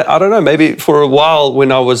I don't know, maybe for a while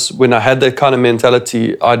when I had that kind of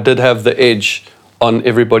mentality, I did have the edge on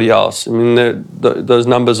everybody else. I mean, those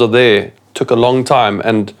numbers are there. It took a long time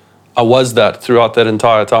and I was that throughout that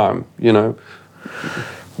entire time, you know.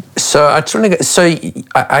 So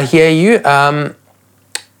I hear you.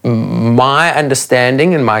 My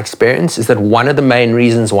understanding and my experience is that one of the main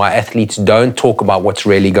reasons why athletes don't talk about what's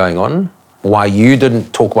really going on, why you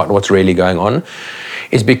didn't talk about what's really going on,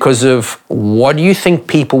 is because of what do you think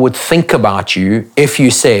people would think about you if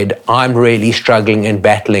you said, I'm really struggling and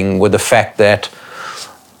battling with the fact that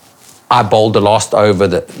I bowled the last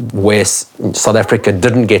over where South Africa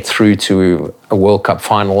didn't get through to a World Cup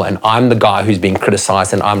final and I'm the guy who's being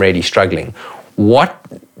criticised and I'm really struggling. What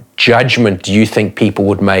judgment do you think people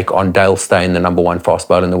would make on Dale Steyn, the number one fast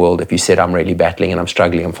bowler in the world, if you said I'm really battling and I'm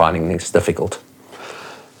struggling and finding this difficult?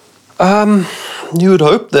 You would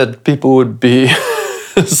hope that people would be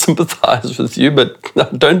sympathise with you, but I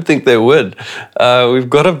don't think they would. We've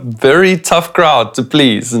got a very tough crowd to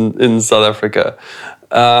please in South Africa.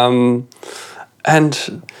 And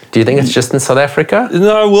do you think it's just in South Africa?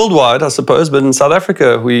 No, worldwide, I suppose. But in South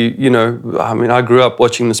Africa, I grew up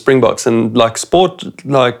watching the Springboks and like sport,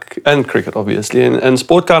 and cricket, obviously. And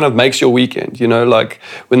sport kind of makes your weekend, you know, like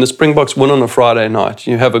when the Springboks win on a Friday night,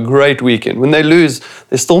 you have a great weekend. When they lose,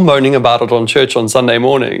 they're still moaning about it on church on Sunday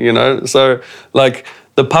morning, you know. So like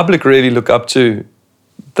the public really look up to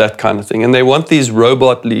that kind of thing. And they want these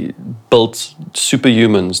robotly built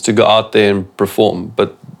superhumans to go out there and perform.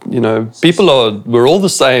 But, you know, we're all the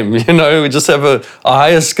same, you know, we just have a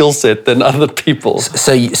higher skill set than other people.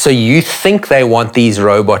 So you think they want these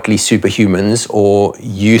robotly superhumans, or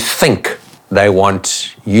you think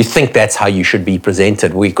that's how you should be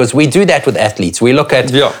presented? Because we do that with athletes. We look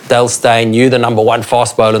at Dale Steyn, you the number one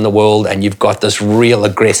fast bowler in the world, and you've got this real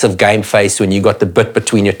aggressive game face when you got the bit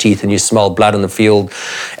between your teeth and you smell blood on the field,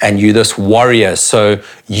 and you're this warrior. So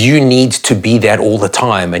you need to be that all the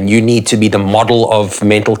time, and you need to be the model of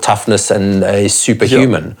mental toughness and a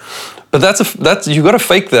superhuman. Yeah. But that's you got to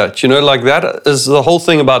fake that, you know, like that is the whole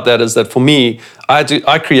thing about that is that for me,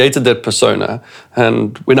 I created that persona.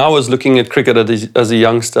 And when I was looking at cricket as a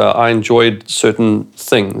youngster, I enjoyed certain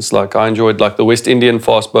things. Like I enjoyed like the West Indian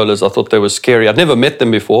fast bowlers. I thought they were scary. I'd never met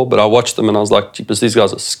them before, but I watched them and I was like, jeepers, these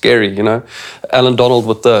guys are scary, you know. Alan Donald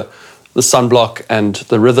with the sunblock and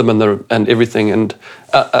the rhythm and everything, and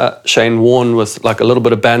Shane Warne with like a little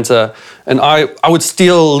bit of banter, and I would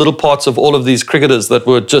steal little parts of all of these cricketers that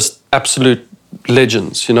were just absolute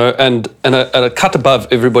legends, you know, and a cut above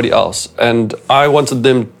everybody else, and I wanted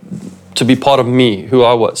them to be part of me, who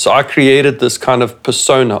I was. So I created this kind of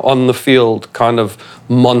persona on the field, kind of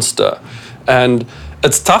monster, and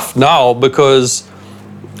it's tough now because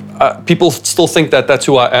people still think that that's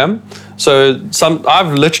who I am. So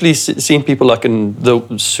I've literally seen people like in the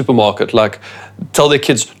supermarket, like tell their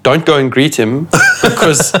kids, don't go and greet him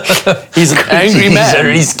because he's an angry man. He's a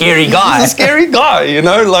really scary guy. He's a scary guy, you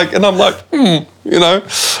know, like, and I'm like, you know,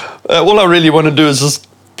 all I really want to do is just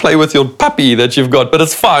play with your puppy that you've got, but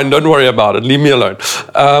it's fine. Don't worry about it. Leave me alone.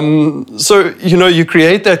 So, you know, you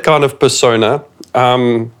create that kind of persona,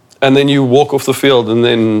 and then you walk off the field, and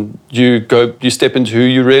then you step into who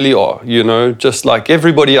you really are, you know, just like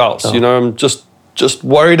everybody else. You know, I'm just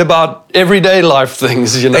worried about everyday life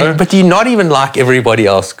things, you know. But you're not even like everybody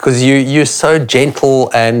else, because you're so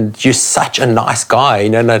gentle and you're such a nice guy. You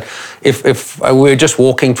know, if we were just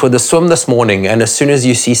walking for the swim this morning, and as soon as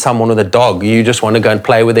you see someone with a dog, you just want to go and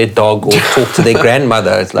play with their dog or talk to their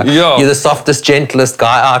grandmother. It's like, you're the softest, gentlest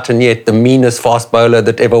guy out, and yet the meanest fast bowler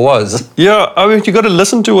that ever was. Yeah, I mean, you got to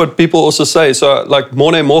listen to what people also say. So, like,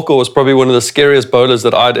 Morne Morkel was probably one of the scariest bowlers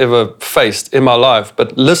that I'd ever faced in my life.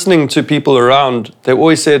 But listening to people around, they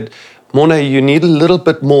always said, Morne, you need a little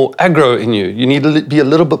bit more aggro in you. You need to be a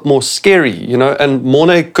little bit more scary, you know. And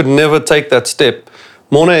Morne could never take that step.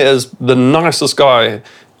 Morne is the nicest guy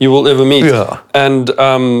you will ever meet, and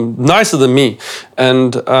nicer than me.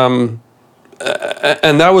 And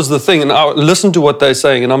that was the thing. And I listened to what they're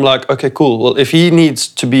saying, and I'm like, okay, cool. Well, if he needs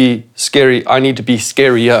to be scary, I need to be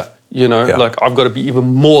scarier. You know, like I've got to be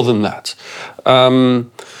even more than that.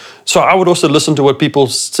 So I would also listen to what people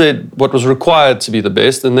said, what was required to be the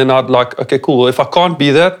best. And then I'd like, okay, cool. Well, if I can't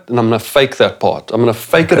be that, then I'm going to fake that part. I'm going to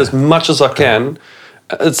fake it as much as I can.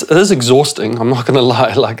 It is exhausting. I'm not going to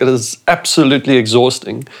lie. Like, it is absolutely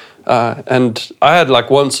exhausting. And I had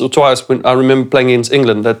like once or twice when I remember playing against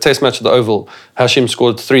England, that test match at the Oval, Hashim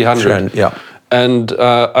scored 300. And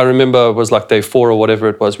I remember it was like day 4 or whatever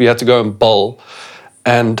it was. We had to go and bowl.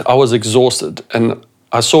 And I was exhausted. And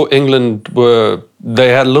I saw England they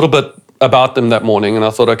had a little bit about them that morning, and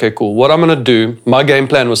I thought, okay, cool. What I'm going to do, my game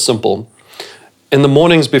plan was simple. In the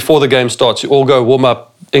mornings before the game starts, you all go warm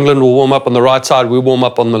up. England will warm up on the right side, we warm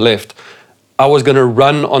up on the left. I was going to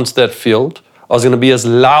run onto that field. I was going to be as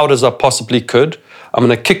loud as I possibly could. I'm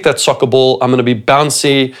going to kick that soccer ball. I'm going to be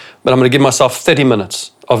bouncy, but I'm going to give myself 30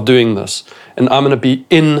 minutes of doing this. And I'm going to be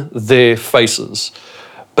in their faces.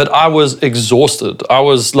 But I was exhausted. I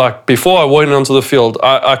was like, before I went onto the field,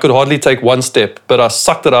 I could hardly take one step, but I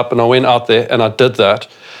sucked it up and I went out there and I did that.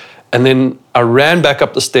 And then I ran back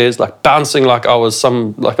up the stairs, like bouncing like I was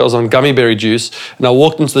on gummy berry juice. And I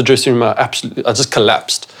walked into the dressing room, I just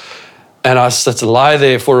collapsed. And I just had to lie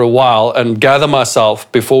there for a while and gather myself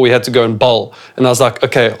before we had to go and bowl. And I was like,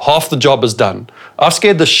 okay, half the job is done. I've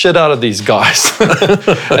scared the shit out of these guys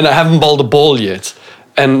and I haven't bowled a ball yet.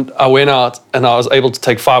 And I went out and I was able to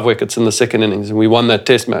take 5 wickets in the second innings and we won that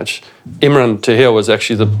test match. Imran Tahir was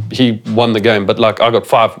actually he won the game, but like I got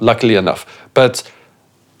 5, luckily enough. But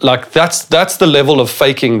like that's the level of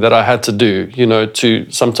faking that I had to do, you know,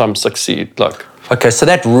 to sometimes succeed. Like, okay, so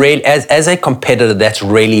that really, as a competitor, that's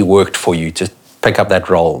really worked for you to pick up that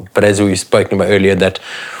role. But as we spoke about earlier, that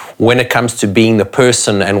when it comes to being the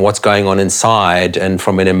person and what's going on inside, and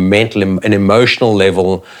from an mental and emotional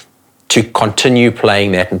level, to continue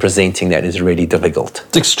playing that and presenting that is really difficult.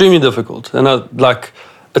 It's extremely difficult. And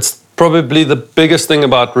it's probably the biggest thing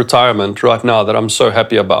about retirement right now that I'm so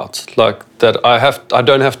happy about. Like that I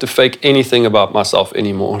don't have to fake anything about myself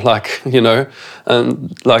anymore. Like, you know,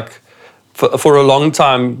 and like for a long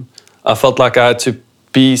time, I felt like I had to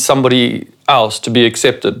be somebody else to be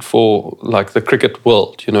accepted for like the cricket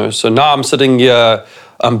world, you know. So now I'm sitting here,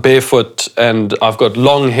 I'm barefoot and I've got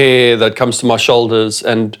long hair that comes to my shoulders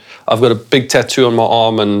and I've got a big tattoo on my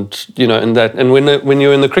arm, and you know, and when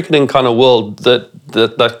you're in the cricketing kind of world,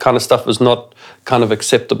 that kind of stuff is not kind of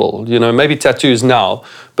acceptable. You know, maybe tattoos now,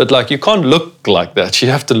 but like you can't look like that. You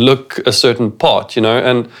have to look a certain part, you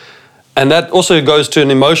know, and that also goes to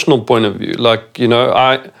an emotional point of view. Like, you know,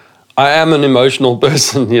 I am an emotional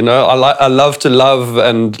person, you know. I love to love,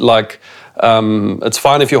 and like it's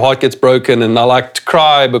fine if your heart gets broken, and I like to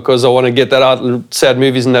cry because I want to get that out, sad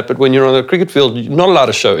movies and that. But when you're on a cricket field, you're not allowed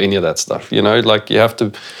to show any of that stuff, you know. Like you have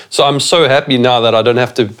to. So I'm so happy now that I don't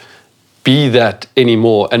have to be that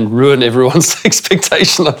anymore and ruin everyone's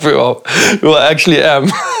expectation of who I actually am.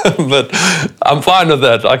 But I'm fine with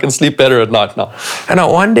that. I can sleep better at night now. And I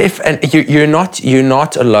wonder if, and you're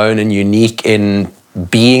not alone and unique in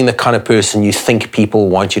being the kind of person you think people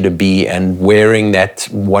want you to be, and wearing that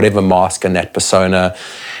whatever mask and that persona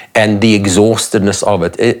and the exhaustedness of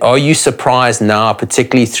it. Are you surprised now,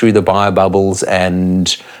 particularly through the bio bubbles and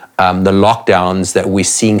the lockdowns, that we're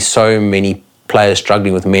seeing so many players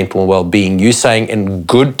struggling with mental well-being. You're saying in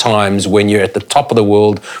good times when you're at the top of the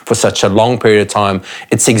world for such a long period of time,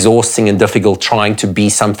 it's exhausting and difficult trying to be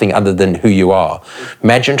something other than who you are.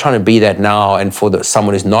 Imagine trying to be that now, and for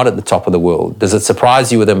someone who's not at the top of the world. Does it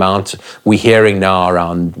surprise you with the amount we're hearing now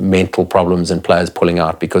around mental problems and players pulling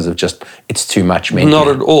out because of just, it's too much mentally? Not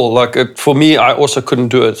at all. Like for me, I also couldn't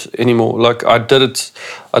do it anymore. Like I did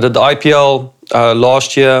the IPL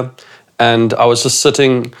last year, and I was just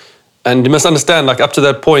sitting, and you must understand, like up to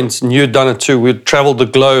that point, and you'd done it too, we'd traveled the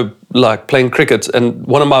globe like playing cricket, and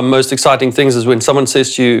one of my most exciting things is when someone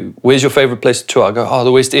says to you, where's your favorite place to tour? I go, oh,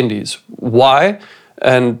 the West Indies. Why?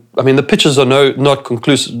 And I mean, the pitches are not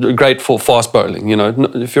conclusive, great for fast bowling. You know,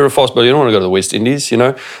 if you're a fast bowler, you don't want to go to the West Indies. You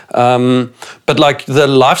know, but like the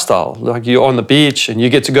lifestyle, like you're on the beach and you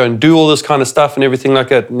get to go and do all this kind of stuff and everything like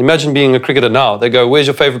that. And imagine being a cricketer now. They go, "Where's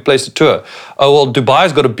your favorite place to tour?" Oh, well,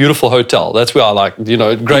 Dubai's got a beautiful hotel. That's where I like. You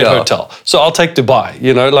know, great hotel. So I'll take Dubai.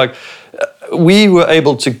 You know, like. We were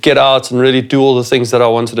able to get out and really do all the things that I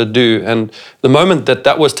wanted to do. And the moment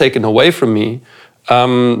that was taken away from me,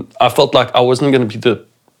 I felt like I wasn't going to be the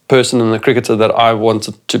person and the cricketer that I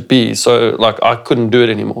wanted to be. So like I couldn't do it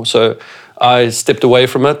anymore. So I stepped away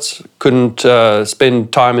from it, couldn't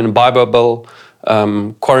spend time in a bubble,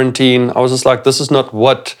 quarantine. I was just like, this is not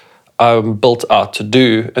what I'm built out to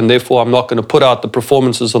do. And therefore I'm not going to put out the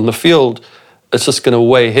performances on the field. It's just going to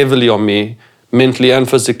weigh heavily on me, mentally and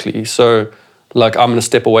physically. So like I'm going to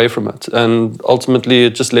step away from it. And ultimately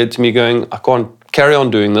it just led to me going, I can't carry on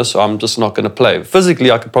doing this, so I'm just not going to play. Physically,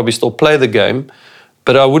 I could probably still play the game,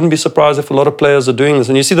 but I wouldn't be surprised if a lot of players are doing this.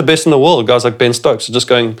 And you see the best in the world, guys like Ben Stokes, are just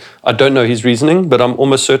going, I don't know his reasoning, but I'm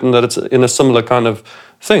almost certain that it's in a similar kind of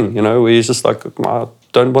thing, you know, where he's just like, I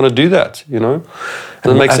don't want to do that, you know.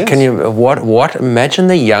 Does it make sense? Can you, what, imagine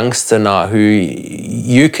the youngster now who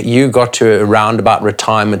you got to around about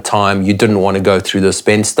retirement time, you didn't want to go through this.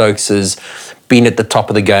 Ben Stokes has been at the top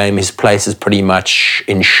of the game. His place is pretty much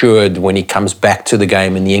ensured when he comes back to the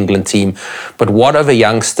game in the England team. But what of a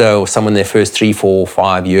youngster or someone in their first 3, 4,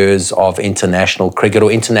 5 years of international cricket or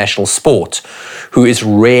international sport who is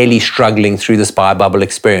really struggling through this bubble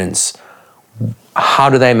experience? How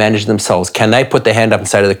do they manage themselves? Can they put their hand up and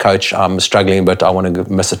say to the coach, I'm struggling, but I want to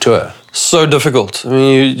miss a tour? So difficult. I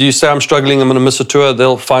mean, you say, I'm struggling, I'm going to miss a tour,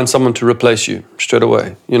 they'll find someone to replace you straight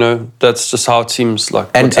away. You know, that's just how it seems like.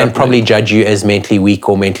 And probably judge you as mentally weak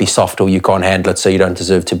or mentally soft, or you can't handle it, so you don't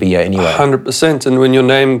deserve to be here anyway. 100%. And when your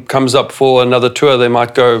name comes up for another tour, they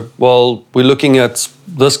might go, well, we're looking at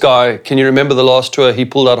this guy. Can you remember the last tour? He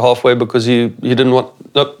pulled out halfway because he didn't want,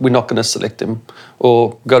 nope, we're not going to select him.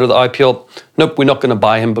 Or go to the IPL, nope, we're not going to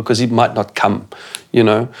buy him because he might not come, you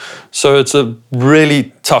know. So it's a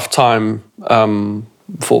really tough time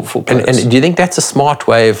for players. And do you think that's a smart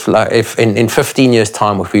way of, like, if in 15 years'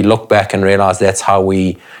 time, if we look back and realize that's how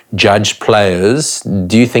we judge players,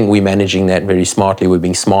 do you think we're managing that very smartly? We're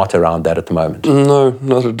being smart around that at the moment? No,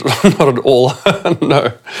 not at all.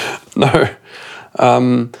 No.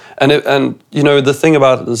 And you know, the thing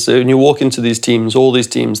about it is when you walk into these teams, all these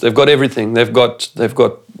teams, they've got everything. They've got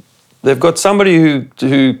somebody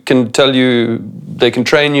who can tell you, they can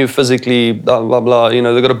train you physically, blah blah blah. You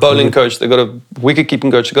know, they've got a bowling coach, they've got a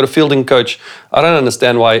wicket-keeping coach, they've got a fielding coach. I don't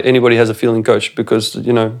understand why anybody has a fielding coach, because,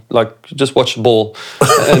 you know, like, just watch the ball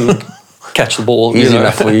and catch the ball. Easy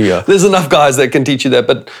enough for you. Yeah. There's enough guys that can teach you that.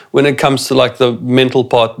 But when it comes to like the mental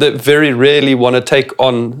part, they very rarely want to take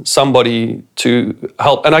on somebody to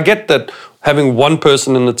help. And I get that having one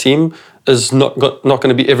person in the team is not going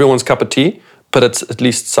to be everyone's cup of tea, but it's at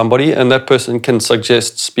least somebody, and that person can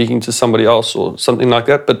suggest speaking to somebody else or something like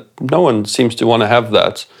that. But no one seems to want to have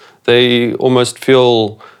that. They almost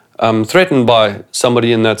feel threatened by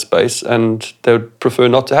somebody in that space, and they would prefer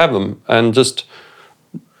not to have them and just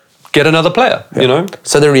get another player, you know?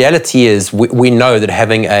 So the reality is we know that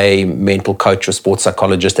having a mental coach or sports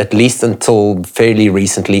psychologist, at least until fairly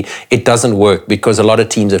recently, it doesn't work, because a lot of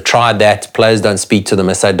teams have tried that. Players don't speak to them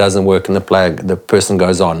and say it doesn't work, and the person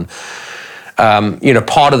goes on. You know,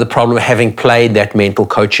 part of the problem, having played that mental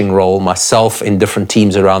coaching role myself in different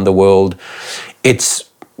teams around the world, it's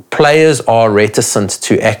players are reticent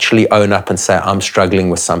to actually own up and say, I'm struggling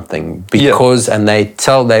with something, because, and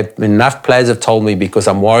enough players have told me, because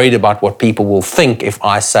I'm worried about what people will think if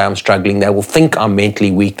I say I'm struggling. They will think I'm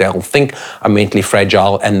mentally weak, they will think I'm mentally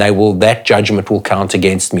fragile, and that judgment will count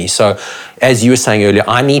against me. So as you were saying earlier,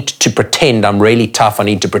 I need to pretend I'm really tough. I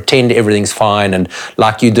need to pretend everything's fine. And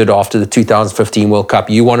like you did after the 2015 World Cup,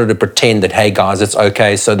 you wanted to pretend that, hey guys, it's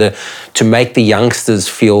okay. So to make the youngsters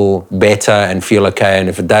feel better and feel okay, and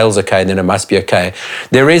if Dale's okay, then it must be okay.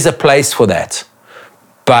 There is a place for that,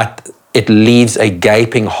 but it leaves a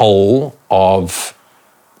gaping hole of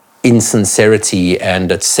insincerity,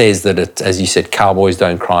 and it says that it, as you said, cowboys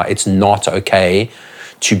don't cry. It's not okay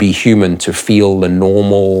to be human, to feel the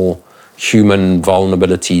normal human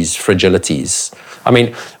vulnerabilities, fragilities. I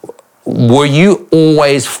mean, were you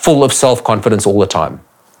always full of self-confidence all the time?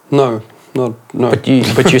 No.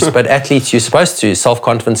 But athletes, you're supposed to.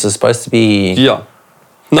 Self-confidence is supposed to be. Yeah.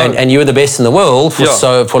 No. And you were the best in the world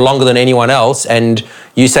for longer than anyone else. And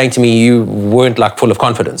you saying to me you weren't like full of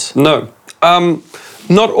confidence. No,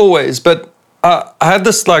 not always. But I had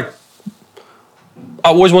this I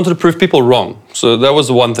always wanted to prove people wrong. So that was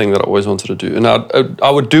the one thing that I always wanted to do. And I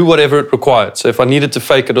would do whatever it required. So if I needed to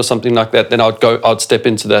fake it or something like that, then I'd step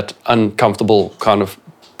into that uncomfortable kind of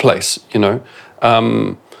place,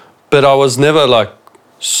 But I was never like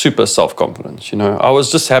super self-confident, I was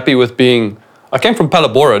just happy with being. I came from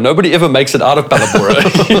Palabora. Nobody ever makes it out of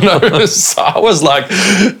Palabora, So I was like,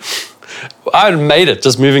 I had made it.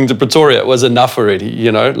 Just moving to Pretoria was enough already,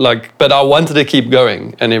 But I wanted to keep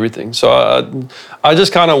going and everything. So I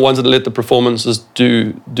just kind of wanted to let the performances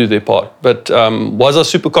do their part. But was I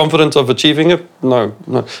super confident of achieving it? No.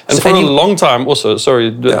 And so for a long time, also,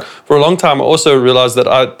 for a long time, I also realized that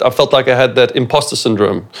I felt like I had that imposter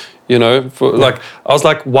syndrome. I was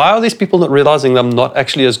like, why are these people not realizing that I'm not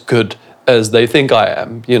actually as good as they think I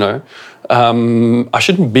am, I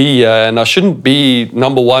shouldn't be here and I shouldn't be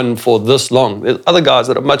number one for this long. There's other guys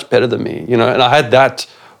that are much better than me, and I had that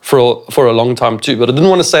for a long time too, but I didn't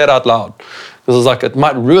want to say it out loud because I was like, it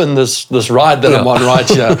might ruin this ride that I'm on right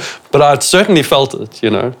here. But I certainly felt it,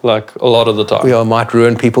 like a lot of the time. It might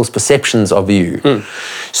ruin people's perceptions of you.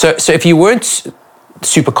 So if you weren't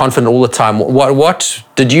super confident all the time, what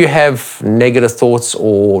did you have negative thoughts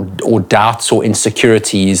or doubts or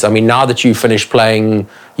insecurities? I mean, now that you finished playing,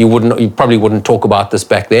 you probably wouldn't talk about this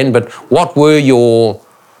back then, but what were your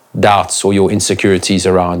doubts or your insecurities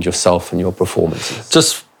around yourself and your performances?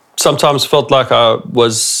 Just sometimes felt like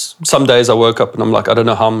some days I woke up and I'm like, I don't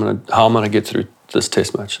know how I'm gonna get through this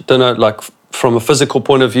test match. I don't know, like from a physical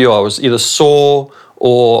point of view, I was either sore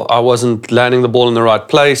or I wasn't landing the ball in the right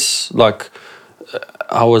place. Like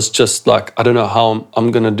I was just like, I don't know how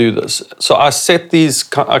I'm going to do this. So I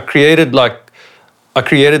created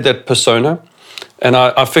that persona, and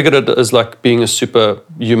I figured it as like being a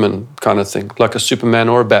superhuman kind of thing, like a Superman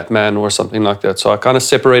or a Batman or something like that. So I kind of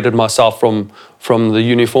separated myself from the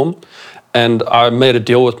uniform, and I made a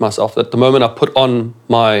deal with myself that the moment I put on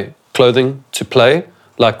my clothing to play,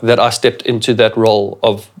 like that I stepped into that role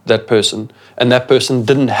of that person, and that person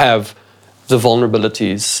didn't have the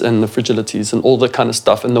vulnerabilities and the fragilities and all the kind of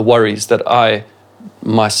stuff and the worries that I,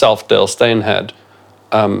 myself, Dale Steyn, had.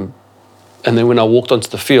 And then when I walked onto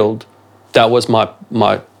the field, that was my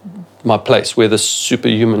place where the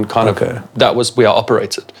superhuman kind of, that was where I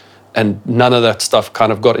operated. And none of that stuff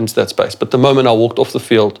kind of got into that space. But the moment I walked off the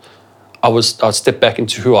field, I stepped back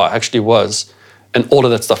into who I actually was, and all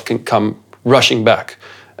of that stuff can come rushing back.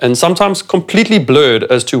 And sometimes completely blurred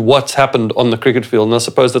as to what's happened on the cricket field. And I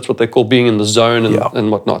suppose that's what they call being in the zone and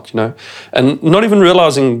whatnot, And not even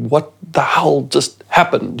realizing what the hell just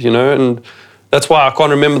happened, And that's why I can't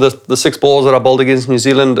remember the 6 balls that I bowled against New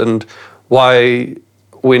Zealand, and why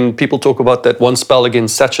when people talk about that one spell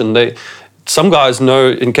against Sachin, some guys know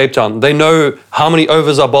in Cape Town, they know how many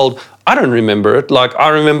overs I bowled. I don't remember it. Like, I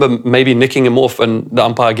remember maybe nicking him off and the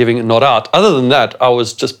umpire giving it not out. Other than that, I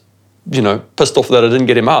was just pissed off that I didn't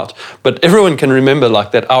get him out. But everyone can remember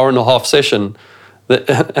like that hour and a half session.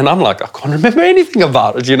 And I'm like, I can't remember anything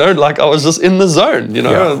about it, Like I was just in the zone,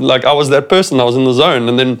 Like I was that person, I was in the zone.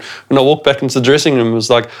 And then when I walked back into the dressing room, it was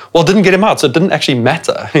like, well, didn't get him out, so it didn't actually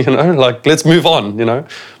matter, Like, let's move on,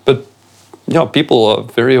 But people are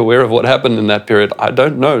very aware of what happened in that period. I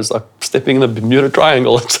don't know. It's like stepping in the Bermuda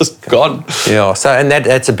Triangle. It's just gone. Yeah. So, and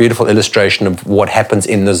that's a beautiful illustration of what happens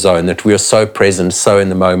in the zone, that we are so present, so in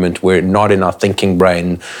the moment. We're not in our thinking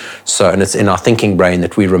brain. And it's in our thinking brain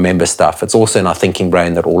that we remember stuff. It's also in our thinking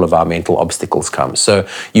brain that all of our mental obstacles come. So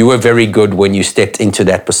you were very good when you stepped into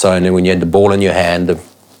that persona, when you had the ball in your hand, the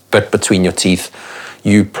bit between your teeth.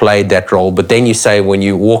 You played that role, but then you say when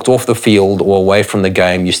you walked off the field or away from the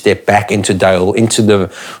game, you stepped back into Dale, into the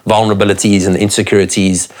vulnerabilities and the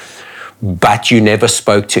insecurities, but you never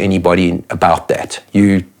spoke to anybody about that.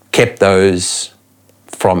 You kept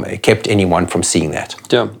anyone from seeing that.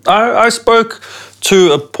 Yeah, I spoke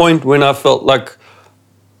to a point when I felt like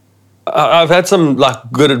I've had some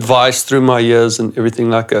like good advice through my years and everything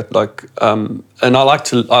like that. Like, and I like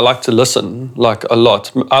to listen like a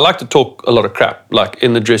lot. I like to talk a lot of crap. Like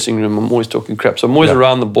in the dressing room, I'm always talking crap. So I'm always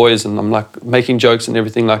around the boys and I'm like making jokes and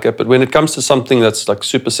everything like that. But when it comes to something that's like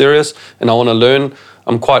super serious and I want to learn,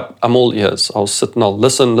 I'm all ears. I'll sit and I'll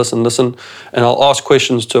listen, and I'll ask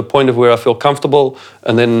questions to a point of where I feel comfortable,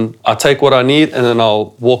 and then I take what I need and then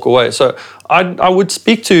I'll walk away. So I would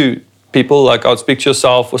speak to people, like I'd speak to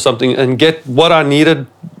yourself or something and get what I needed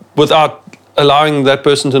without allowing that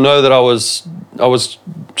person to know that I was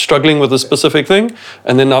struggling with a specific thing.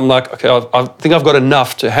 And then I'm like, okay, I think I've got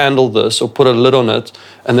enough to handle this, or put a lid on it.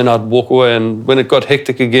 And then I'd walk away. And when it got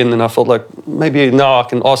hectic again, then I felt like maybe now I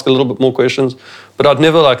can ask a little bit more questions. But I'd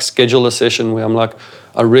never like schedule a session where I'm like,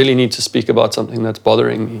 I really need to speak about something that's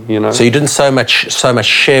bothering me, you know? So you didn't so much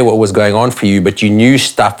share what was going on for you, but you knew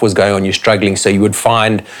stuff was going on, you're struggling, so you would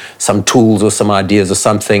find some tools or some ideas or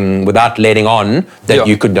something without letting on that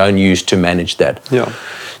you could then use to manage that. Yeah.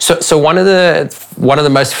 So one of the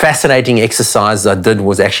most fascinating exercises I did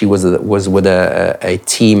was with a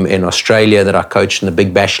team in Australia that I coached in the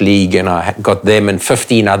Big Bash League, and I got them and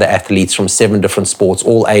 15 other athletes from 7 different sports,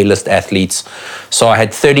 all A-list athletes. So I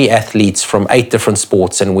had 30 athletes from 8 different sports,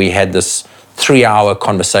 and we had this 3-hour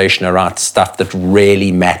conversation around stuff that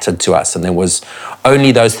really mattered to us. And there was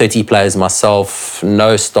only those 30 players, myself,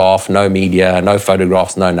 no staff, no media, no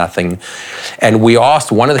photographs, no nothing. And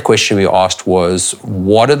one of the questions we asked was,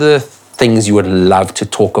 what are the things you would love to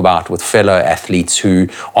talk about with fellow athletes who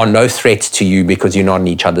are no threat to you because you're not in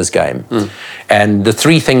each other's game? And the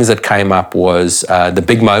 3 things that came up was the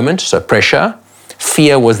big moment, so pressure.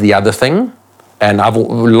 Fear was the other thing. And I've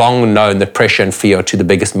long known that pressure and fear are 2 of the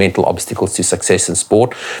biggest mental obstacles to success in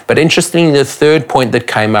sport. But interestingly, the 3rd point that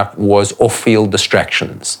came up was off-field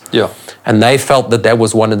distractions. Yeah. And they felt that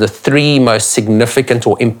was one of the 3 most significant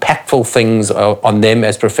or impactful things on them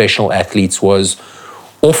as professional athletes was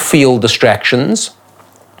off-field distractions.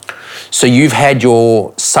 So you've had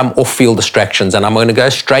some off-field distractions, and I'm going to go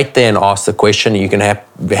straight there and ask the question. You can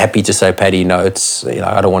be happy to say, Paddy, no,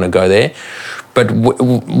 I don't want to go there. But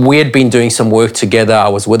we had been doing some work together. I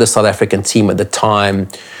was with a South African team at the time.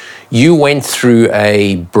 You went through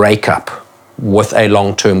a breakup with a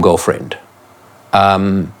long-term girlfriend.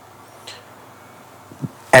 As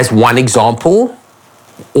one example,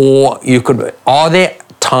 or are there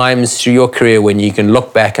times through your career when you can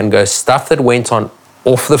look back and go, stuff that went on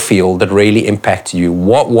off the field that really impacted you?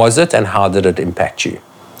 What was it and how did it impact you?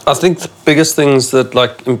 I think the biggest things that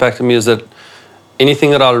like impacted me is that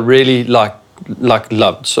anything that I really loved,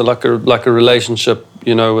 so like a relationship,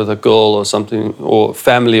 you know, with a girl or something, or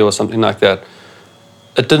family or something like that,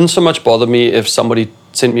 it didn't so much bother me if somebody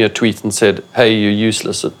sent me a tweet and said, hey, you're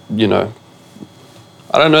useless, you know.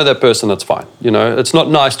 I don't know that person, that's fine, you know. It's not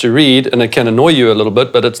nice to read and it can annoy you a little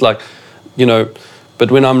bit, but it's like, you know,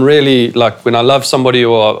 but when I'm really, like, when I love somebody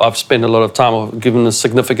or I've spent a lot of time or given a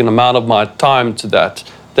significant amount of my time to that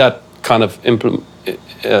kind of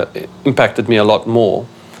impacted me a lot more.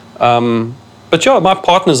 But yeah, my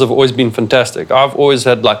partners have always been fantastic. I've always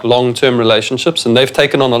had like long-term relationships, and they've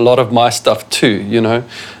taken on a lot of my stuff too, you know,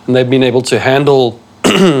 and they've been able to handle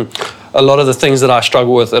a lot of the things that I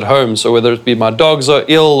struggle with at home. So whether it be my dogs are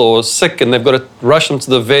ill or sick and they've got to rush them to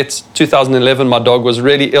the vet. 2011, my dog was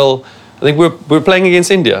really ill. I think we were playing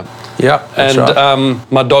against India. Yeah, and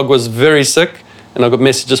right. My dog was very sick, and I got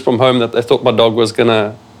messages from home that they thought my dog was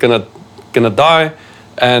gonna die,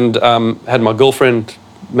 and had my girlfriend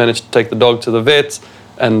managed to take the dog to the vet,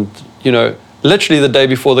 and you know, literally the day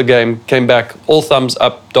before the game, came back, all thumbs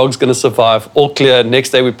up, dog's gonna survive, all clear.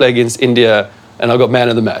 Next day we play against India, and I got man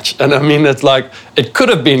of the match. And I mean, it's like, it could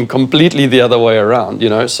have been completely the other way around, you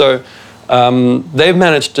know. So they've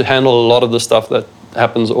managed to handle a lot of the stuff that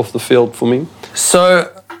happens off the field for me. So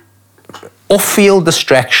off-field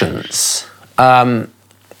distractions, athletes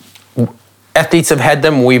have had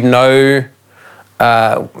them. We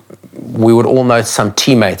would all know some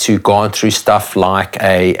teammates who've gone through stuff like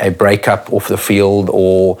a breakup off the field,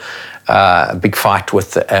 or a big fight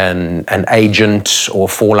with an agent, or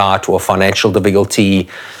fallout, or financial difficulty,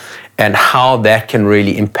 and how that can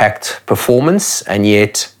really impact performance. And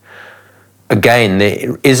yet, again,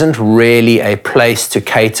 there isn't really a place to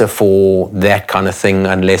cater for that kind of thing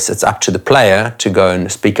unless it's up to the player to go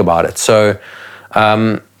and speak about it. So,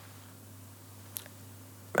 and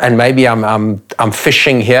maybe I'm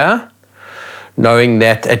fishing here, knowing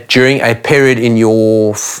that during a period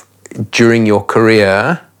during your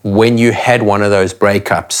career when you had one of those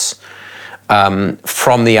breakups,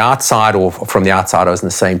 from the outside, or from the outside, I was in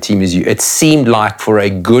the same team as you, it seemed like for a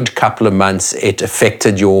good couple of months it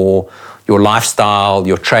affected your your lifestyle,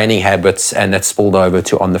 your training habits, and that spilled over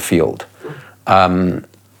to on the field.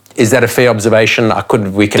 Is that a fair observation?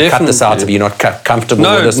 We can cut this out if you're not comfortable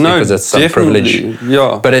with this because it's some privilege.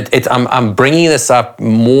 Yeah. But I'm bringing this up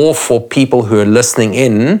more for people who are listening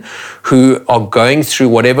in, who are going through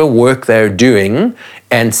whatever work they're doing,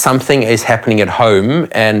 and something is happening at home,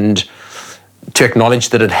 and to acknowledge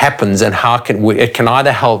that it happens, and how it can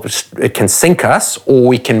either help, it can sink us, or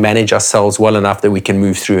we can manage ourselves well enough that we can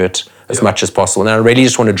move through it as much as possible. And I really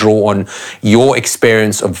just want to draw on your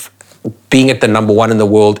experience of being at the number one in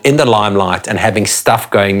the world, in the limelight, and having stuff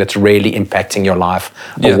going that's really impacting your life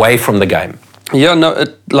away from the game. Yeah, no,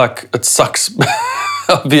 it sucks.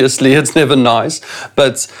 Obviously, it's never nice.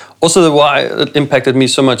 But also why it impacted me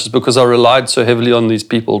so much is because I relied so heavily on these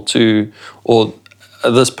people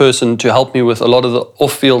this person to help me with a lot of the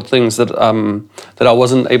off-field things that I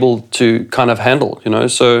wasn't able to kind of handle,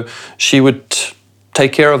 So she would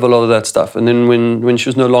take care of a lot of that stuff. And then when she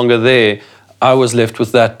was no longer there, I was left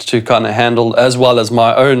with that to kind of handle, as well as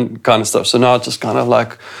my own kind of stuff. So now it just kind of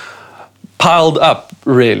like piled up,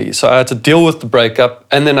 really. So I had to deal with the breakup,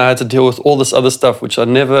 and then I had to deal with all this other stuff, which I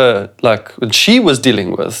never, when she was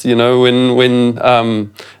dealing with,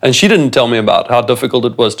 and she didn't tell me about how difficult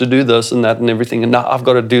it was to do this and that and everything, and now I've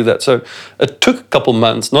got to do that. So it took a couple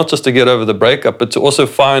months, not just to get over the breakup, but to also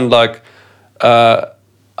find, how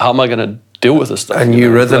am I going to deal with this stuff? A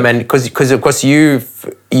new rhythm, and because of course you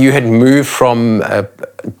had moved from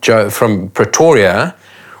Pretoria.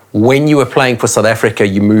 When you were playing for South Africa,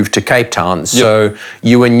 you moved to Cape Town. So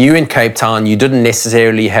you were new in Cape Town. You didn't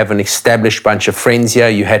necessarily have an established bunch of friends here.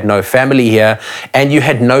 You had no family here, and you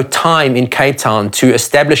had no time in Cape Town to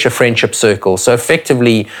establish a friendship circle. So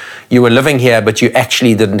effectively, you were living here, but you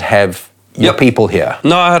actually didn't have your people here.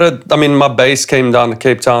 No, my base came down to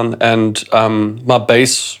Cape Town, and my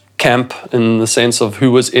base camp, in the sense of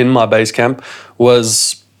who was in my base camp,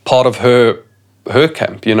 was part of her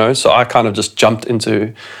camp, So I kind of just jumped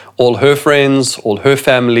into all her friends, all her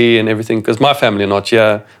family and everything, because my family are not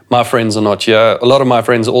here, my friends are not here. A lot of my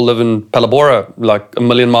friends all live in Palabora, like a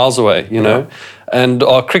million miles away, and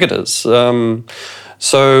are cricketers.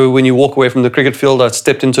 So when you walk away from the cricket field, I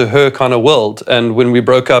stepped into her kind of world. And when we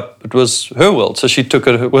broke up, it was her world. So she took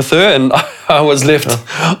it with her, and I was left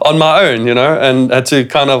on my own, and had to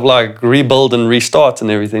kind of rebuild and restart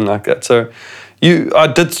and everything like that. So I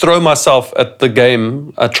did throw myself at the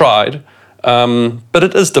game. I tried, but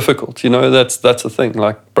it is difficult. That's the thing.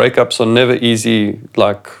 Breakups are never easy.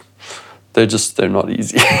 They're not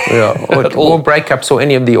easy. Or breakups or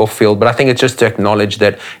any of the off-field. But I think it's just to acknowledge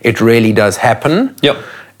that it really does happen. Yep.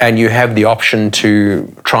 And you have the option to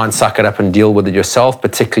try and suck it up and deal with it yourself.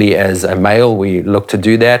 Particularly as a male, we look to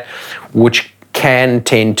do that, which can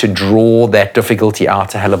tend to draw that difficulty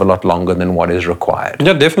out a hell of a lot longer than what is required.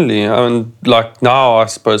 Yeah, definitely. Now, I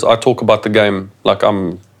suppose I talk about the game like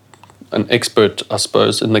I'm an expert, I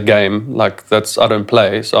suppose, in the game. I don't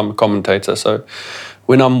play, so I'm a commentator. So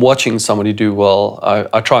when I'm watching somebody do well,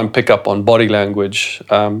 I try and pick up on body language.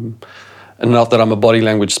 And not that I'm a body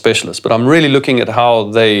language specialist, but I'm really looking at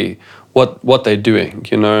how what they're doing,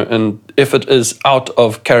 and if it is out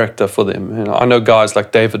of character for them. I know guys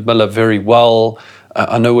like David Miller very well.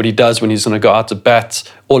 I know what he does when he's going to go out to bat,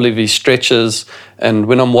 all of his stretches. And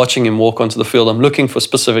when I'm watching him walk onto the field, I'm looking for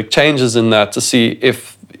specific changes in that to see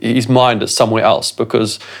if his mind is somewhere else.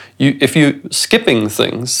 Because if you're skipping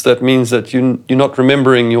things, that means that you're not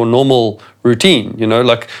remembering your normal routine.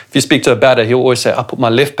 If you speak to a batter, he'll always say, I put my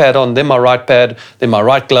left pad on, then my right pad, then my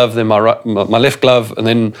right glove, then my left glove, and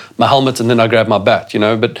then my helmet, and then I grab my bat.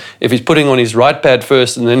 But if he's putting on his right pad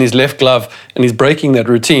first and then his left glove, and he's breaking that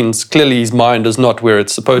routine, clearly his mind is not where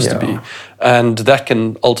it's supposed to be. And that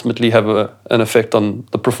can ultimately have an effect on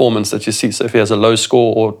the performance that you see. So if he has a low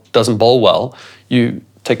score or doesn't bowl well, you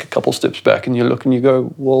take a couple steps back and you look and you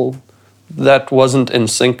go, well, that wasn't in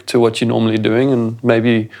sync to what you're normally doing, and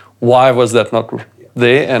maybe why was that not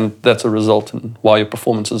there? And that's a result in why your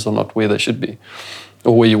performances are not where they should be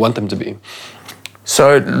or where you want them to be.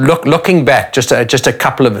 So looking back, just a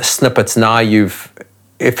couple of snippets now,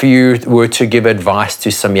 if you were to give advice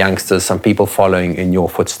to some youngsters, some people following in your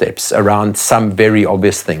footsteps around some very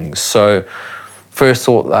obvious things. So first of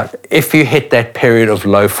all, if you hit that period of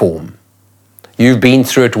low form, you've been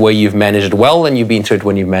through it where you've managed it well, and you've been through it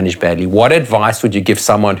when you've managed badly. What advice would you give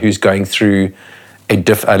someone who's going through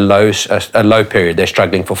a low period? They're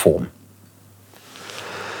struggling for form.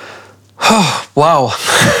 Wow.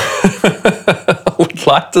 I would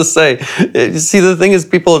like to say, you see, the thing is,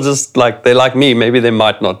 people are just they're like me. Maybe they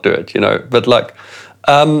might not do it, but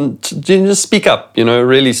just speak up,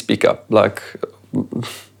 really speak up.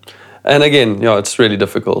 And again, it's really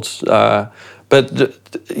difficult. But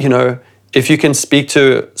if you can speak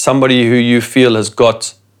to somebody who you feel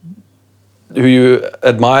who you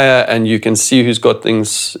admire, and you can see who's got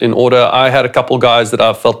things in order. I had a couple guys that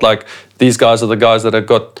I felt like these guys are the guys that have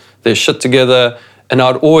got their shit together, and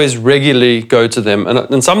I'd always regularly go to them.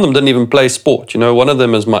 And some of them didn't even play sport. One of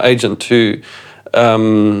them is my agent, who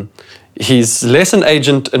he's less an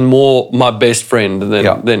agent and more my best friend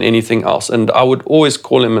than anything else. And I would always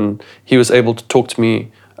call him, and he was able to talk to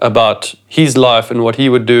me about his life and what he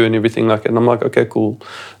would do and everything like that. And I'm like, okay, cool.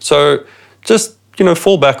 So just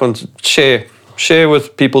fall back on share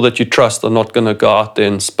with people that you trust are not going to go out there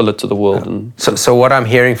and spill it to the world. And so what I'm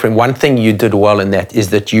hearing from one thing you did well in that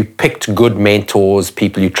is that you picked good mentors,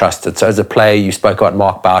 people you trusted. So as a player, you spoke about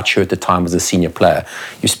Mark Boucher, who at the time was a senior player.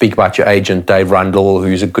 You speak about your agent, Dave Rundle,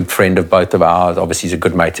 who's a good friend of both of ours. Obviously, he's a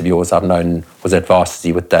good mate of yours. I've known, was at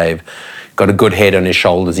varsity with Dave. Got a good head on his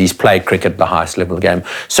shoulders. He's played cricket at the highest level of the game.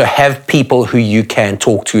 So have people who you can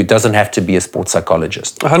talk to. It doesn't have to be a sports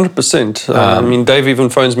psychologist. 100%. Dave even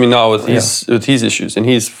phones me now with his issues, and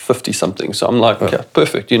he's 50-something. So I'm like, okay,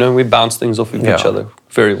 perfect. We bounce things off of each other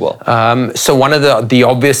very well. So one of the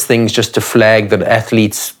obvious things just to flag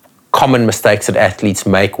that common mistakes that athletes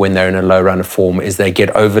make when they're in a low run of form is they get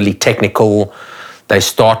overly technical. They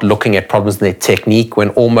start looking at problems in their technique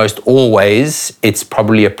when almost always it's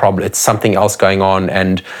probably a problem. It's something else going on,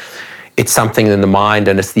 and it's something in the mind,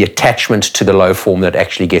 and it's the attachment to the low form that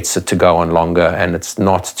actually gets it to go on longer, and it's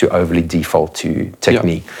not to overly default to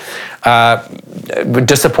technique.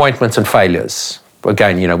 Disappointments and failures.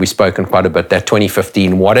 Again, we've spoken quite a bit. That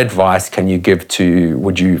 2015, what advice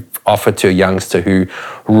would you offer to a youngster who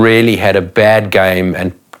really had a bad game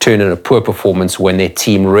and turn in a poor performance when their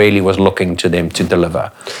team really was looking to them to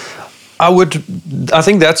deliver? I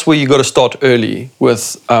think that's where you got to start early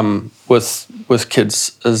with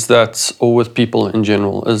kids, or with people in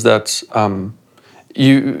general, is that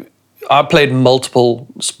I played multiple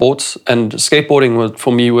sports, and skateboarding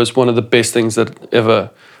for me was one of the best things that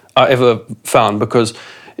I ever found, because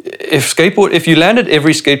if you landed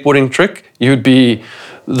every skateboarding trick, you'd be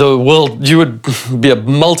you would be a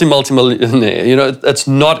multi-millionaire. It's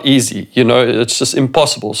not easy. It's just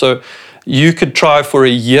impossible. So you could try for a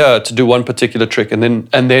year to do one particular trick and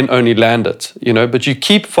then only land it. But you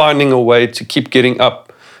keep finding a way to keep getting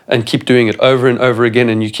up and keep doing it over and over again,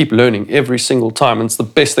 and you keep learning every single time. And it's the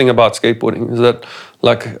best thing about skateboarding, is that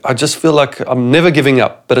I just feel like I'm never giving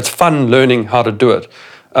up, but it's fun learning how to do it.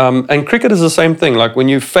 And cricket is the same thing. Like when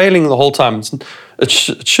you're failing the whole time, it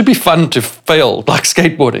should be fun to fail, like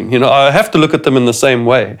skateboarding. I have to look at them in the same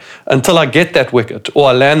way until I get that wicket or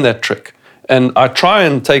I land that trick. And I try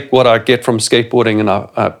and take what I get from skateboarding and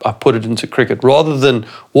I put it into cricket, rather than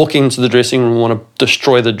walking into the dressing room and want to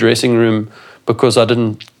destroy the dressing room because I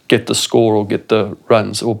didn't get the score or get the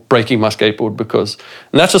runs, or breaking my skateboard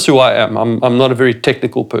and that's just who I am. I'm not a very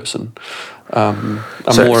technical person. I'm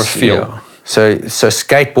more a feel. Yeah. So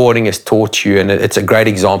skateboarding has taught you, and it's a great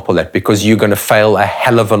example of that, because you're going to fail a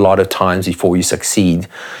hell of a lot of times before you succeed.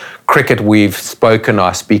 Cricket,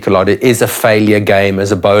 I speak a lot, it is a failure game.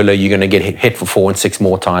 As a bowler, you're going to get hit for 4 and 6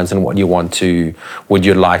 more times than what you would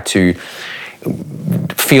you like to.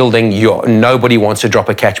 Fielding, nobody wants to drop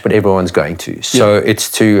a catch, but everyone's going to. So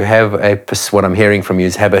it's to have what I'm hearing from you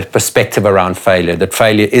is have a perspective around failure, that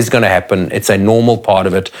failure is going to happen. It's a normal part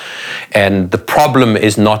of it. And the problem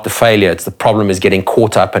is not the failure. The problem is getting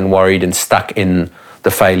caught up and worried and stuck in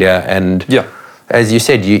the failure. And as you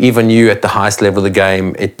said, even you at the highest level of the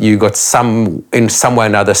game, you got in some way or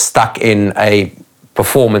another stuck in a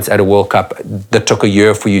performance at a World Cup that took a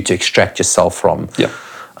year for you to extract yourself from.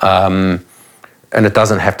 And it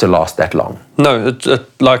doesn't have to last that long. No,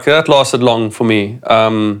 that lasted long for me,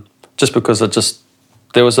 just because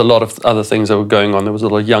there was a lot of other things that were going on. There was a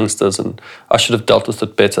lot of youngsters, and I should have dealt with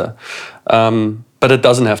it better. But it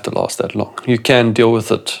doesn't have to last that long. You can deal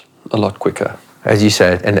with it a lot quicker. As you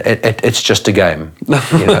said, and it's just a game.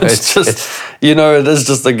 It is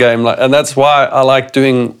just a game. And that's why I like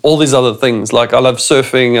doing all these other things. Like I love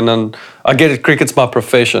surfing, and then I get it, cricket's my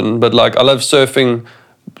profession, but I love surfing,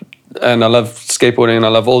 and I love skateboarding, and I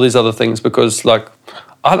love all these other things, because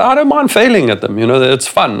I don't mind failing at them. It's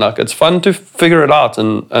fun. It's fun to figure it out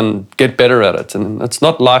and get better at it. And it's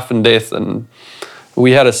not life and death. And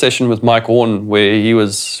we had a session with Mike Horn where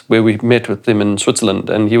we met with him in Switzerland,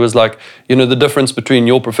 and he was like, the difference between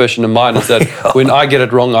your profession and mine is that when I get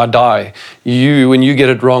it wrong, I die. When you get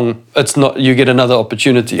it wrong, it's not, you get another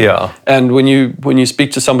opportunity. Yeah. And when you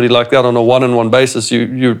speak to somebody like that on a one-on-one basis,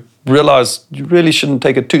 you realize you really shouldn't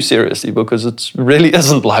take it too seriously, because it really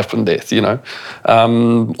isn't life and death,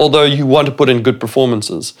 although you want to put in good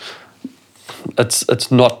performances.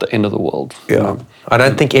 it's not the end of the world. Yeah. You know? I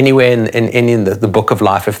don't think anywhere in the book of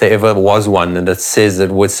life, if there ever was one, and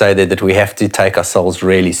it would say that we have to take ourselves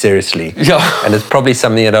really seriously. Yeah. And it's probably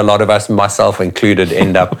something that a lot of us, myself included,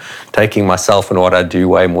 end up taking myself and what I do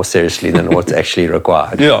way more seriously than what's actually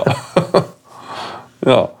required. Yeah.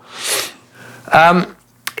 Yeah.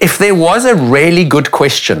 If there was a really good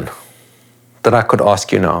question that I could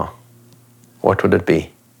ask you now, what would it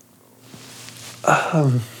be?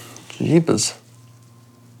 Jeepers.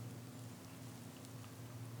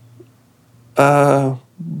 I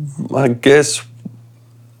guess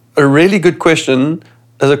a really good question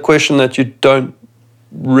is a question that you don't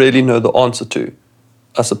really know the answer to,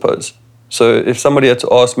 I suppose. So if somebody had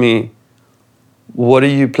to ask me, what are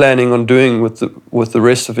you planning on doing with the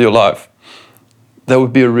rest of your life? That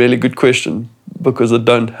would be a really good question because I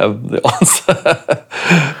don't have the answer.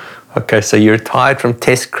 Okay, so you retired from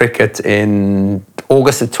Test cricket in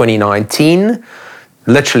August of 2019.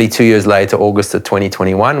 Literally 2 years later, August of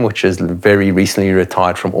 2021, which is very recently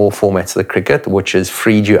retired from all formats of the cricket, which has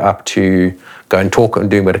freed you up to go and talk and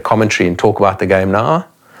do a bit of commentary and talk about the game now,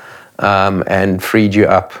 and freed you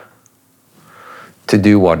up to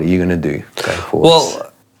do what are you going to do going forward?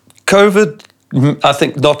 Well, COVID, I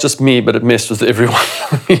think not just me, but it messed with everyone.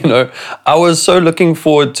 You know, I was so looking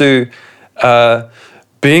forward to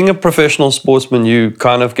being a professional sportsman. You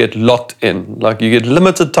kind of get locked in, like you get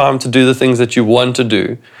limited time to do the things that you want to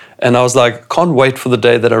do. And I was like, can't wait for the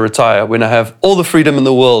day that I retire when I have all the freedom in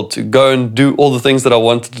the world to go and do all the things that I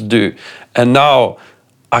wanted to do. And now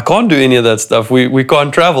I can't do any of that stuff. We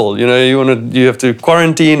can't travel. You know, you have to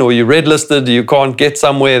quarantine or you're red listed. You can't get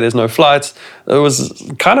somewhere. There's no flights. It was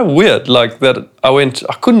kind of weird, like that. I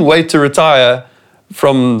couldn't wait to retire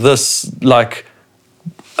from this like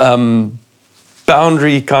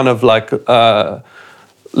boundary kind of like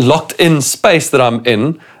locked in space that I'm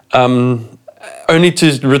in. Only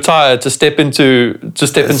to retire to step into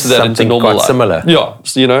that into normal quite life. Similar. Yeah,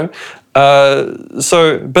 you know.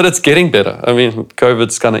 But it's getting better. I mean,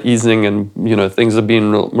 COVID's kind of easing, and you know things are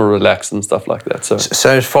being more relaxed and stuff like that. So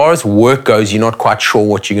as far as work goes, you're not quite sure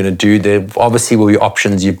what you're going to do. There obviously will be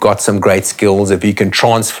options. You've got some great skills. If you can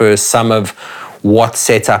transfer some of what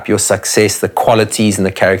set up your success, the qualities and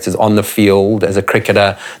the characters on the field as a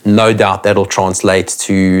cricketer, no doubt that'll translate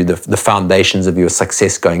to the foundations of your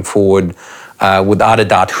success going forward. Without a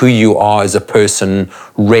doubt, who you are as a person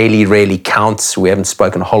really, really counts. We haven't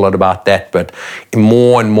spoken a whole lot about that, but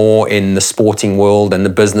more and more in the sporting world and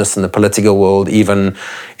the business and the political world, even,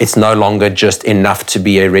 it's no longer just enough to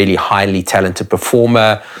be a really highly talented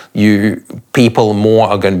performer. People more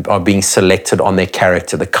are being selected on their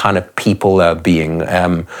character, the kind of people they're being.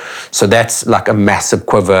 So that's like a massive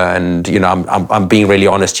quiver. And you know, I'm being really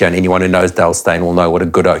honest here, and anyone who knows Dale Steyn will know what a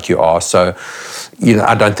good oak you are. So, you know,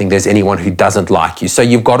 I don't think there's anyone who doesn't like you. So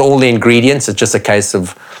you've got all the ingredients. It's just a case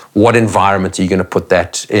of what environment are you going to put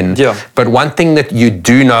that in. Yeah. But one thing that you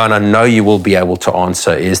do know, and I know you will be able to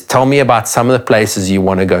answer, is tell me about some of the places you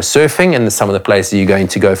want to go surfing and some of the places you're going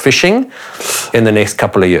to go fishing in the next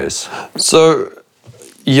couple of years. So,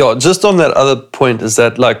 yeah, just on that other point is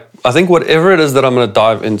that, like, I think whatever it is that I'm going to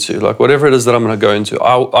dive into, like whatever it is that I'm going to go into,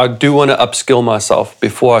 I do want to upskill myself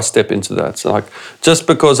before I step into that. So, like, just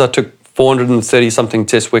because I took 430-something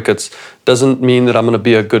test wickets doesn't mean that I'm going to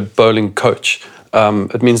be a good bowling coach.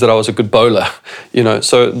 It means that I was a good bowler, you know.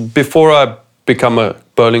 So before I become a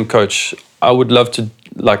bowling coach, I would love to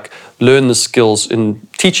like learn the skills in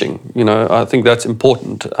teaching. You know, I think that's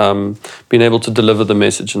important. Being able to deliver the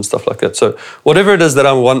message and stuff like that. So whatever it is that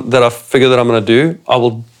I figure that I'm going to do, I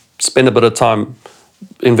will spend a bit of time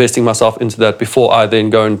investing myself into that before I then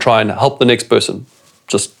go and try and help the next person.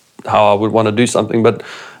 Just how I would want to do something, but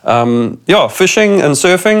yeah, fishing and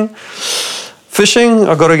surfing. Fishing,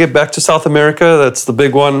 I've got to get back to South America. That's the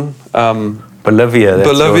big one. Bolivia.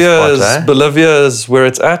 That's your spot, Bolivia is where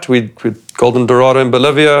it's at. We Golden Dorado in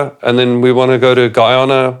Bolivia, and then we want to go to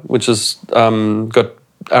Guyana, which has got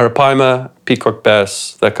Arapaima, peacock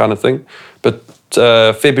bass, that kind of thing. But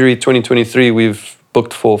February 2023, we've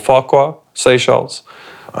booked for Farquhar, Seychelles.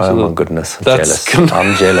 Oh my goodness, I'm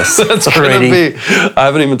jealous. That's going to be, I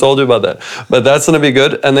haven't even told you about that. But that's going to be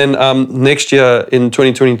good. And then next year in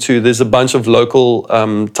 2022, there's a bunch of local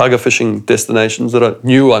tiger fishing destinations that are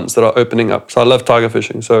new ones that are opening up. So I love tiger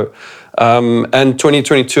fishing. So, and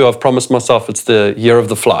 2022, I've promised myself it's the year of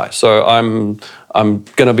the fly. So I'm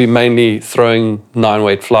going to be mainly throwing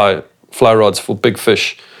 9-weight fly rods for big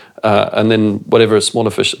fish and then whatever is smaller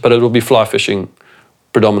fish. But it will be fly fishing.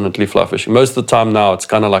 Predominantly fly fishing. Most of the time now it's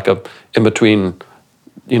kind of like a in between,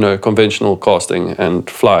 you know, conventional casting and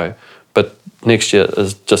fly. But next year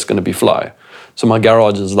is just going to be fly. So my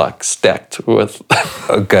garage is like stacked with.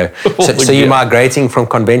 Okay. all So, the so you're gear. migrating from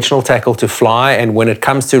conventional tackle to fly, and when it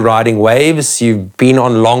comes to riding waves, you've been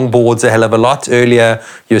on long boards a hell of a lot. Earlier,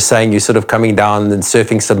 you were saying you're sort of coming down and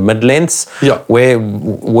surfing some mid-lengths. Yeah.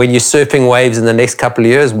 When you're surfing waves in the next couple of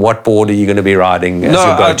years, what board are you going to be riding as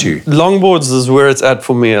your go-to? Longboards is where it's at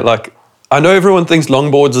for me. Like, I know everyone thinks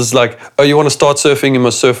longboards is like, oh, you want to start surfing, you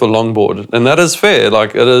must surf a longboard. And that is fair.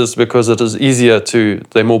 Like, it is, because it is easier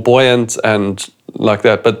they're more buoyant and like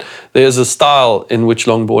that. But there's a style in which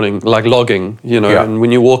longboarding, like logging, Yeah. and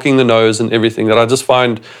when you're walking the nose and everything, that I just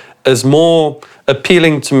find is more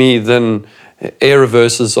appealing to me than air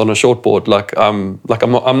reverses on a shortboard. I'm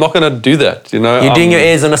not going to do that. You're doing your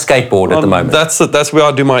airs on a skateboard at the moment. That's where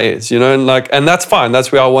I do my airs, and that's fine.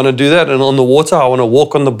 That's where I want to do that. And on the water, I want to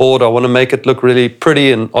walk on the board. I want to make it look really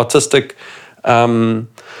pretty and artistic.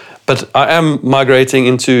 But I am migrating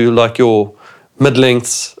into like your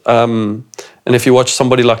mid-lengths. And if you watch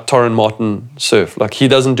somebody like Torren Martin surf, like he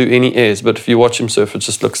doesn't do any airs, but if you watch him surf, it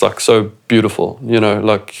just looks like so beautiful.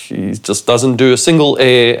 Like he just doesn't do a single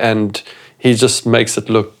air, and he just makes it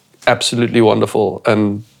look absolutely wonderful.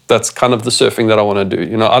 And that's kind of the surfing that I want to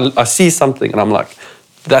do. I see something and I'm like,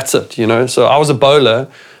 that's it, So I was a bowler,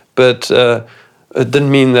 but it didn't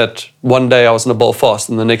mean that one day I was going to bowl fast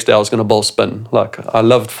and the next day I was going to bowl spin. Like, I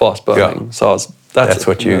loved fast bowling. Yeah. So that's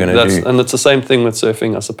what you're going to do. And it's the same thing with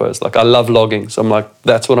surfing, I suppose. Like, I love logging. So I'm like,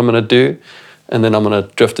 that's what I'm going to do. And then I'm going to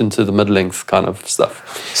drift into the mid-length kind of stuff.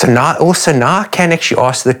 So now I can actually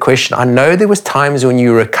ask the question. I know there was times when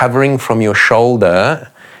you were recovering from your shoulder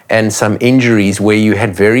and some injuries where you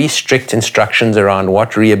had very strict instructions around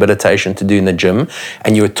what rehabilitation to do in the gym,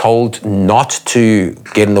 and you were told not to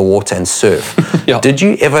get in the water and surf. Yeah. Did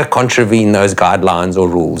you ever contravene those guidelines or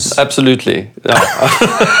rules? Absolutely.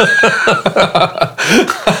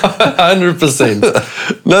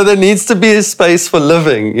 100%. No, there needs to be a space for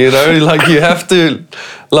living, like you have to,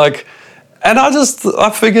 like, and I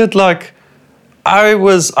figured, like, I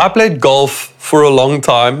played golf for a long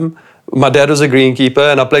time. My dad was a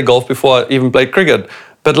greenkeeper and I played golf before I even played cricket.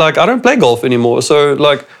 But like, I don't play golf anymore. So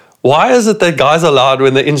like, why is it that guys are allowed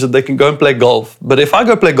when they're injured, they can go and play golf? But if I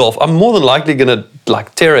go play golf, I'm more than likely going to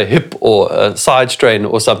like tear a hip or a side strain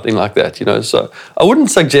or something like that, So I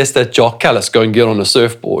wouldn't suggest that Jock Callis go and get on a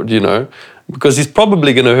surfboard, because he's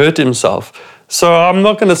probably going to hurt himself. So I'm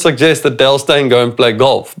not going to suggest that Dale Steyn go and play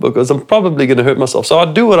golf because I'm probably going to hurt myself. So I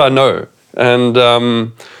do what I know. And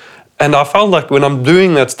I found like when I'm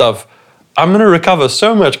doing that stuff, I'm going to recover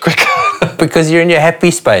so much quicker. Because you're in your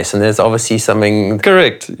happy space and there's obviously something...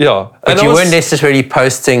 Correct, yeah. But you weren't necessarily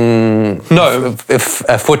posting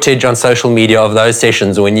footage on social media of those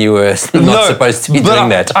sessions when you were not supposed to be doing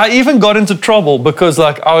that. I even got into trouble because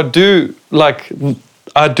like I do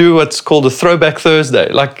what's called a Throwback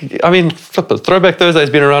Thursday. Like, I mean, Throwback Thursday has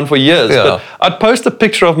been around for years. Yeah. But I'd post a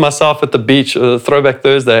picture of myself at the beach, Throwback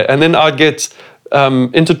Thursday, and then I'd get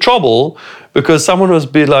into trouble because someone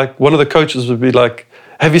one of the coaches would be like,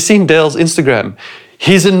 have you seen Dale's Instagram?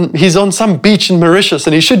 He's on some beach in Mauritius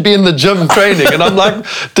and he should be in the gym training. And I'm like,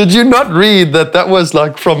 did you not read that was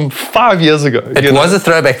like from 5 years ago? It was a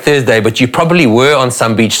Throwback Thursday, but you probably were on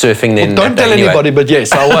some beach surfing then. Well, don't tell anybody, but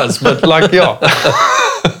yes, I was. But like, yeah.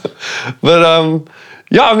 But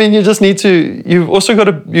yeah, I mean, you just got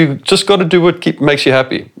to do what makes you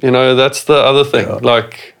happy. That's the other thing. Yeah.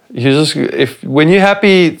 Like, when you're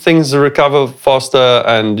happy, things recover faster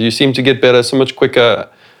and you seem to get better so much quicker.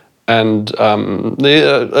 And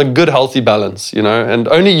a good healthy balance, and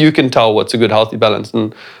only you can tell what's a good healthy balance.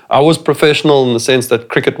 And I was professional in the sense that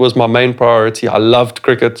cricket was my main priority. I loved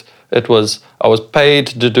cricket. I was paid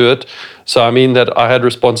to do it. So I mean that I had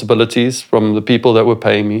responsibilities from the people that were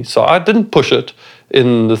paying me. So I didn't push it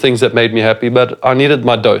in the things that made me happy, but I needed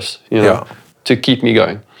my dose, to keep me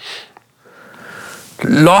going.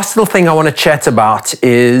 Last little thing I want to chat about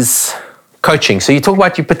is coaching. So you talk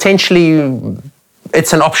about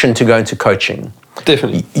it's an option to go into coaching.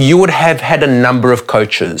 Definitely. You would have had a number of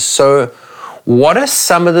coaches. So what are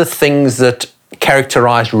some of the things that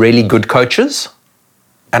characterize really good coaches?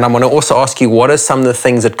 And I'm going to also ask you, what are some of the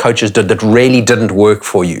things that coaches did that really didn't work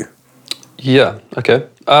for you? Yeah, okay.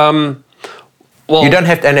 You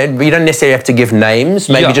don't necessarily have to give names,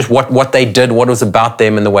 maybe just what they did, what was about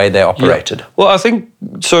them and the way they operated. Yeah. Well, I think,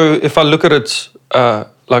 so if I look at it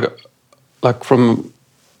like from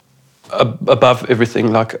above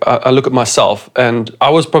everything, like I look at myself, and I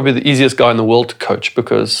was probably the easiest guy in the world to coach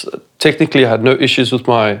because technically I had no issues with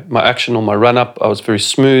my action or my run-up. I was very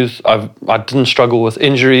smooth. I didn't struggle with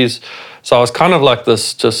injuries. So I was kind of like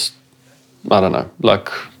this, just, I don't know, like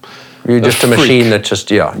You're just a machine that just,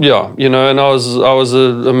 Yeah, and I was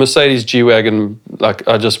a Mercedes G-Wagon, like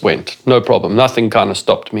I just went, no problem. Nothing kind of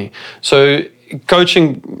stopped me. So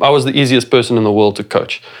coaching, I was the easiest person in the world to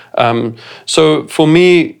coach. So for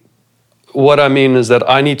me, what I mean is that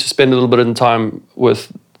I need to spend a little bit of time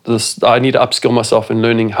with this. I need to upskill myself in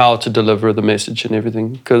learning how to deliver the message and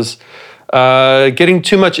everything, because getting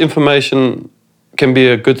too much information can be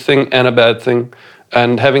a good thing and a bad thing.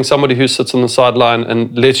 And having somebody who sits on the sideline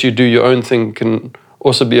and lets you do your own thing can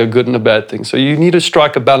also be a good and a bad thing. So you need to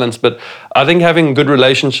strike a balance. But I think having good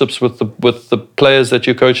relationships with the players that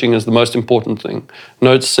you're coaching is the most important thing.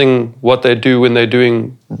 Noticing what they do when they're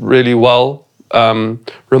doing really well,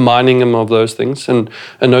 reminding them of those things, and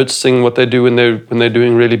noticing what they do when they're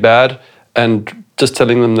doing really bad, and just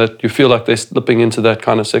telling them that you feel like they're slipping into that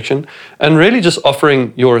kind of section, and really just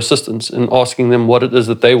offering your assistance and asking them what it is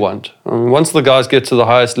that they want. Once the guys get to the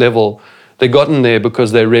highest level, they've gotten there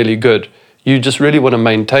because they're really good. You just really want to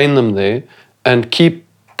maintain them there and keep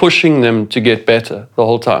pushing them to get better the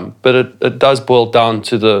whole time. But it does boil down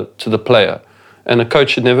to the player, and a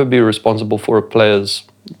coach should never be responsible for a player's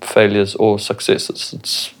failures or successes.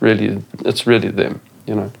 It's really them,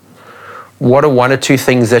 What are one or two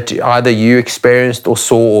things that either you experienced or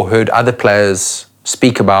saw or heard other players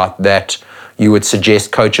speak about that you would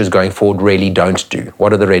suggest coaches going forward really don't do?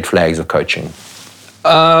 What are the red flags of coaching?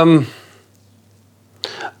 The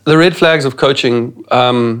red flags of coaching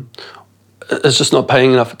is just not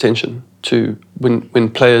paying enough attention to when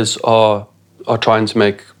players are trying to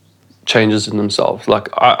make changes in themselves. Like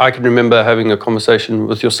I can remember having a conversation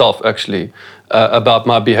with yourself actually about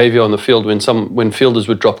my behavior on the field when fielders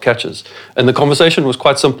would drop catches. And the conversation was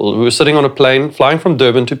quite simple. We were sitting on a plane flying from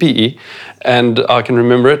Durban to PE, and I can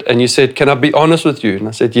remember it, and you said, "Can I be honest with you?" And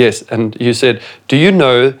I said, "Yes." And you said, "Do you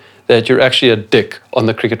know that you're actually a dick on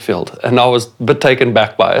the cricket field?" And I was a bit taken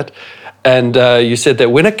back by it. And you said that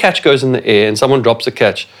when a catch goes in the air and someone drops a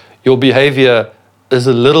catch, your behavior is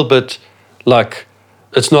a little bit like,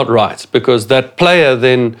 it's not right, because that player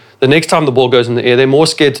then, the next time the ball goes in the air, they're more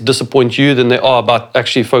scared to disappoint you than they are about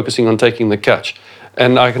actually focusing on taking the catch.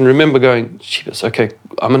 And I can remember going, "Jesus, okay,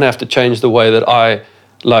 I'm going to have to change the way that I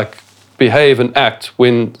behave and act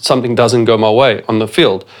when something doesn't go my way on the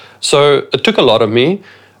field." So it took a lot of me,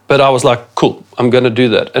 but I was like, cool, I'm going to do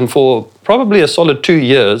that. And for probably a solid 2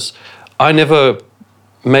 years, I never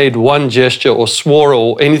made one gesture or swore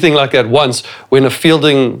or anything like that once when a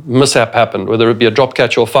fielding mishap happened, whether it be a drop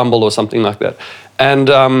catch or a fumble or something like that. And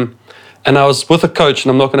I was with a coach,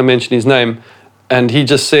 and I'm not going to mention his name, and he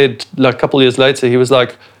just said, like a couple of years later, he was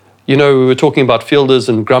like, we were talking about fielders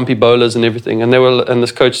and grumpy bowlers and everything, and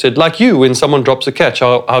this coach said, like you, when someone drops a catch,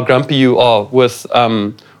 how grumpy you are with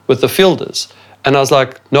the fielders. And I was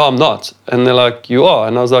like, "No, I'm not." And they're like, "You are."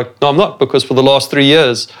 And I was like, "No, I'm not, because for the last 3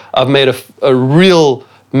 years, I've made a real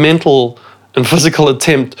mental and physical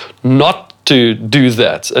attempt not to do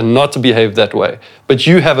that and not to behave that way. But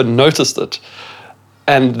you haven't noticed it."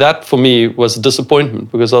 And that for me was a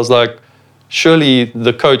disappointment, because I was like, surely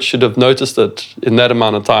the coach should have noticed it in that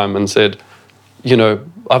amount of time and said,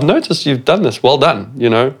 "I've noticed you've done this, well done,"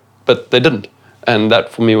 but they didn't. And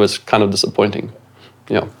that for me was kind of disappointing.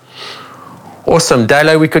 Yeah. Awesome.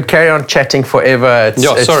 Dalo, we could carry on chatting forever.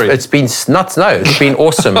 It's been it's been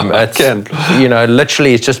awesome.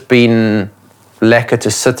 Literally it's just been lekker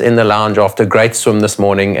to sit in the lounge after a great swim this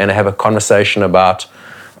morning and have a conversation about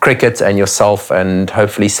cricket and yourself, and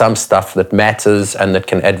hopefully some stuff that matters and that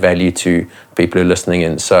can add value to people who are listening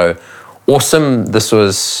in. So awesome. This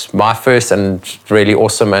was my first, and really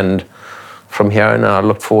awesome. And from here on, I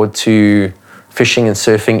look forward to fishing and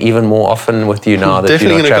surfing even more often with you now that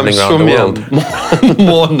you're not traveling around the world.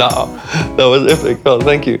 More now. That was epic. Oh,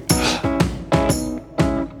 thank you.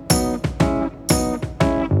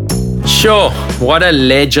 Sure, what a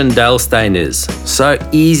legend Dale Steyn is. So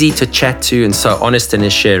easy to chat to and so honest in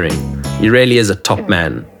his sharing. He really is a top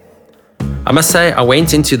man. I must say, I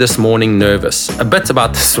went into this morning nervous, a bit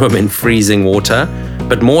about the swim in freezing water,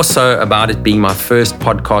 but more so about it being my first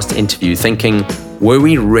podcast interview, thinking, were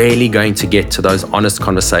we really going to get to those honest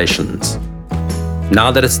conversations?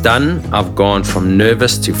 Now that it's done, I've gone from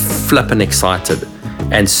nervous to flippin' excited,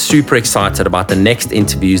 and super excited about the next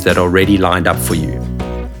interviews that are already lined up for you.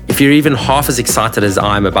 If you're even half as excited as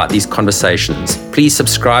I am about these conversations, please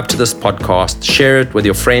subscribe to this podcast, share it with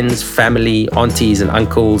your friends, family, aunties and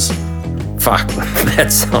uncles. Fuck,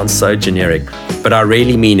 that sounds so generic, but I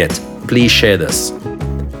really mean it. Please share this.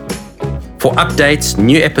 For updates,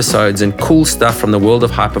 new episodes, and cool stuff from the world of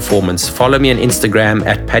high performance, follow me on Instagram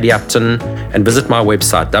at Paddy Upton and visit my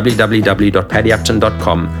website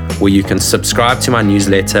www.paddyupton.com, where you can subscribe to my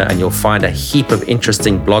newsletter and you'll find a heap of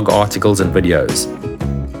interesting blog articles and videos.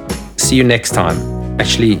 See you next time.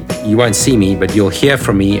 Actually, you won't see me, but you'll hear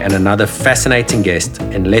from me and another fascinating guest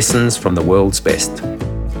in Lessons from the World's Best.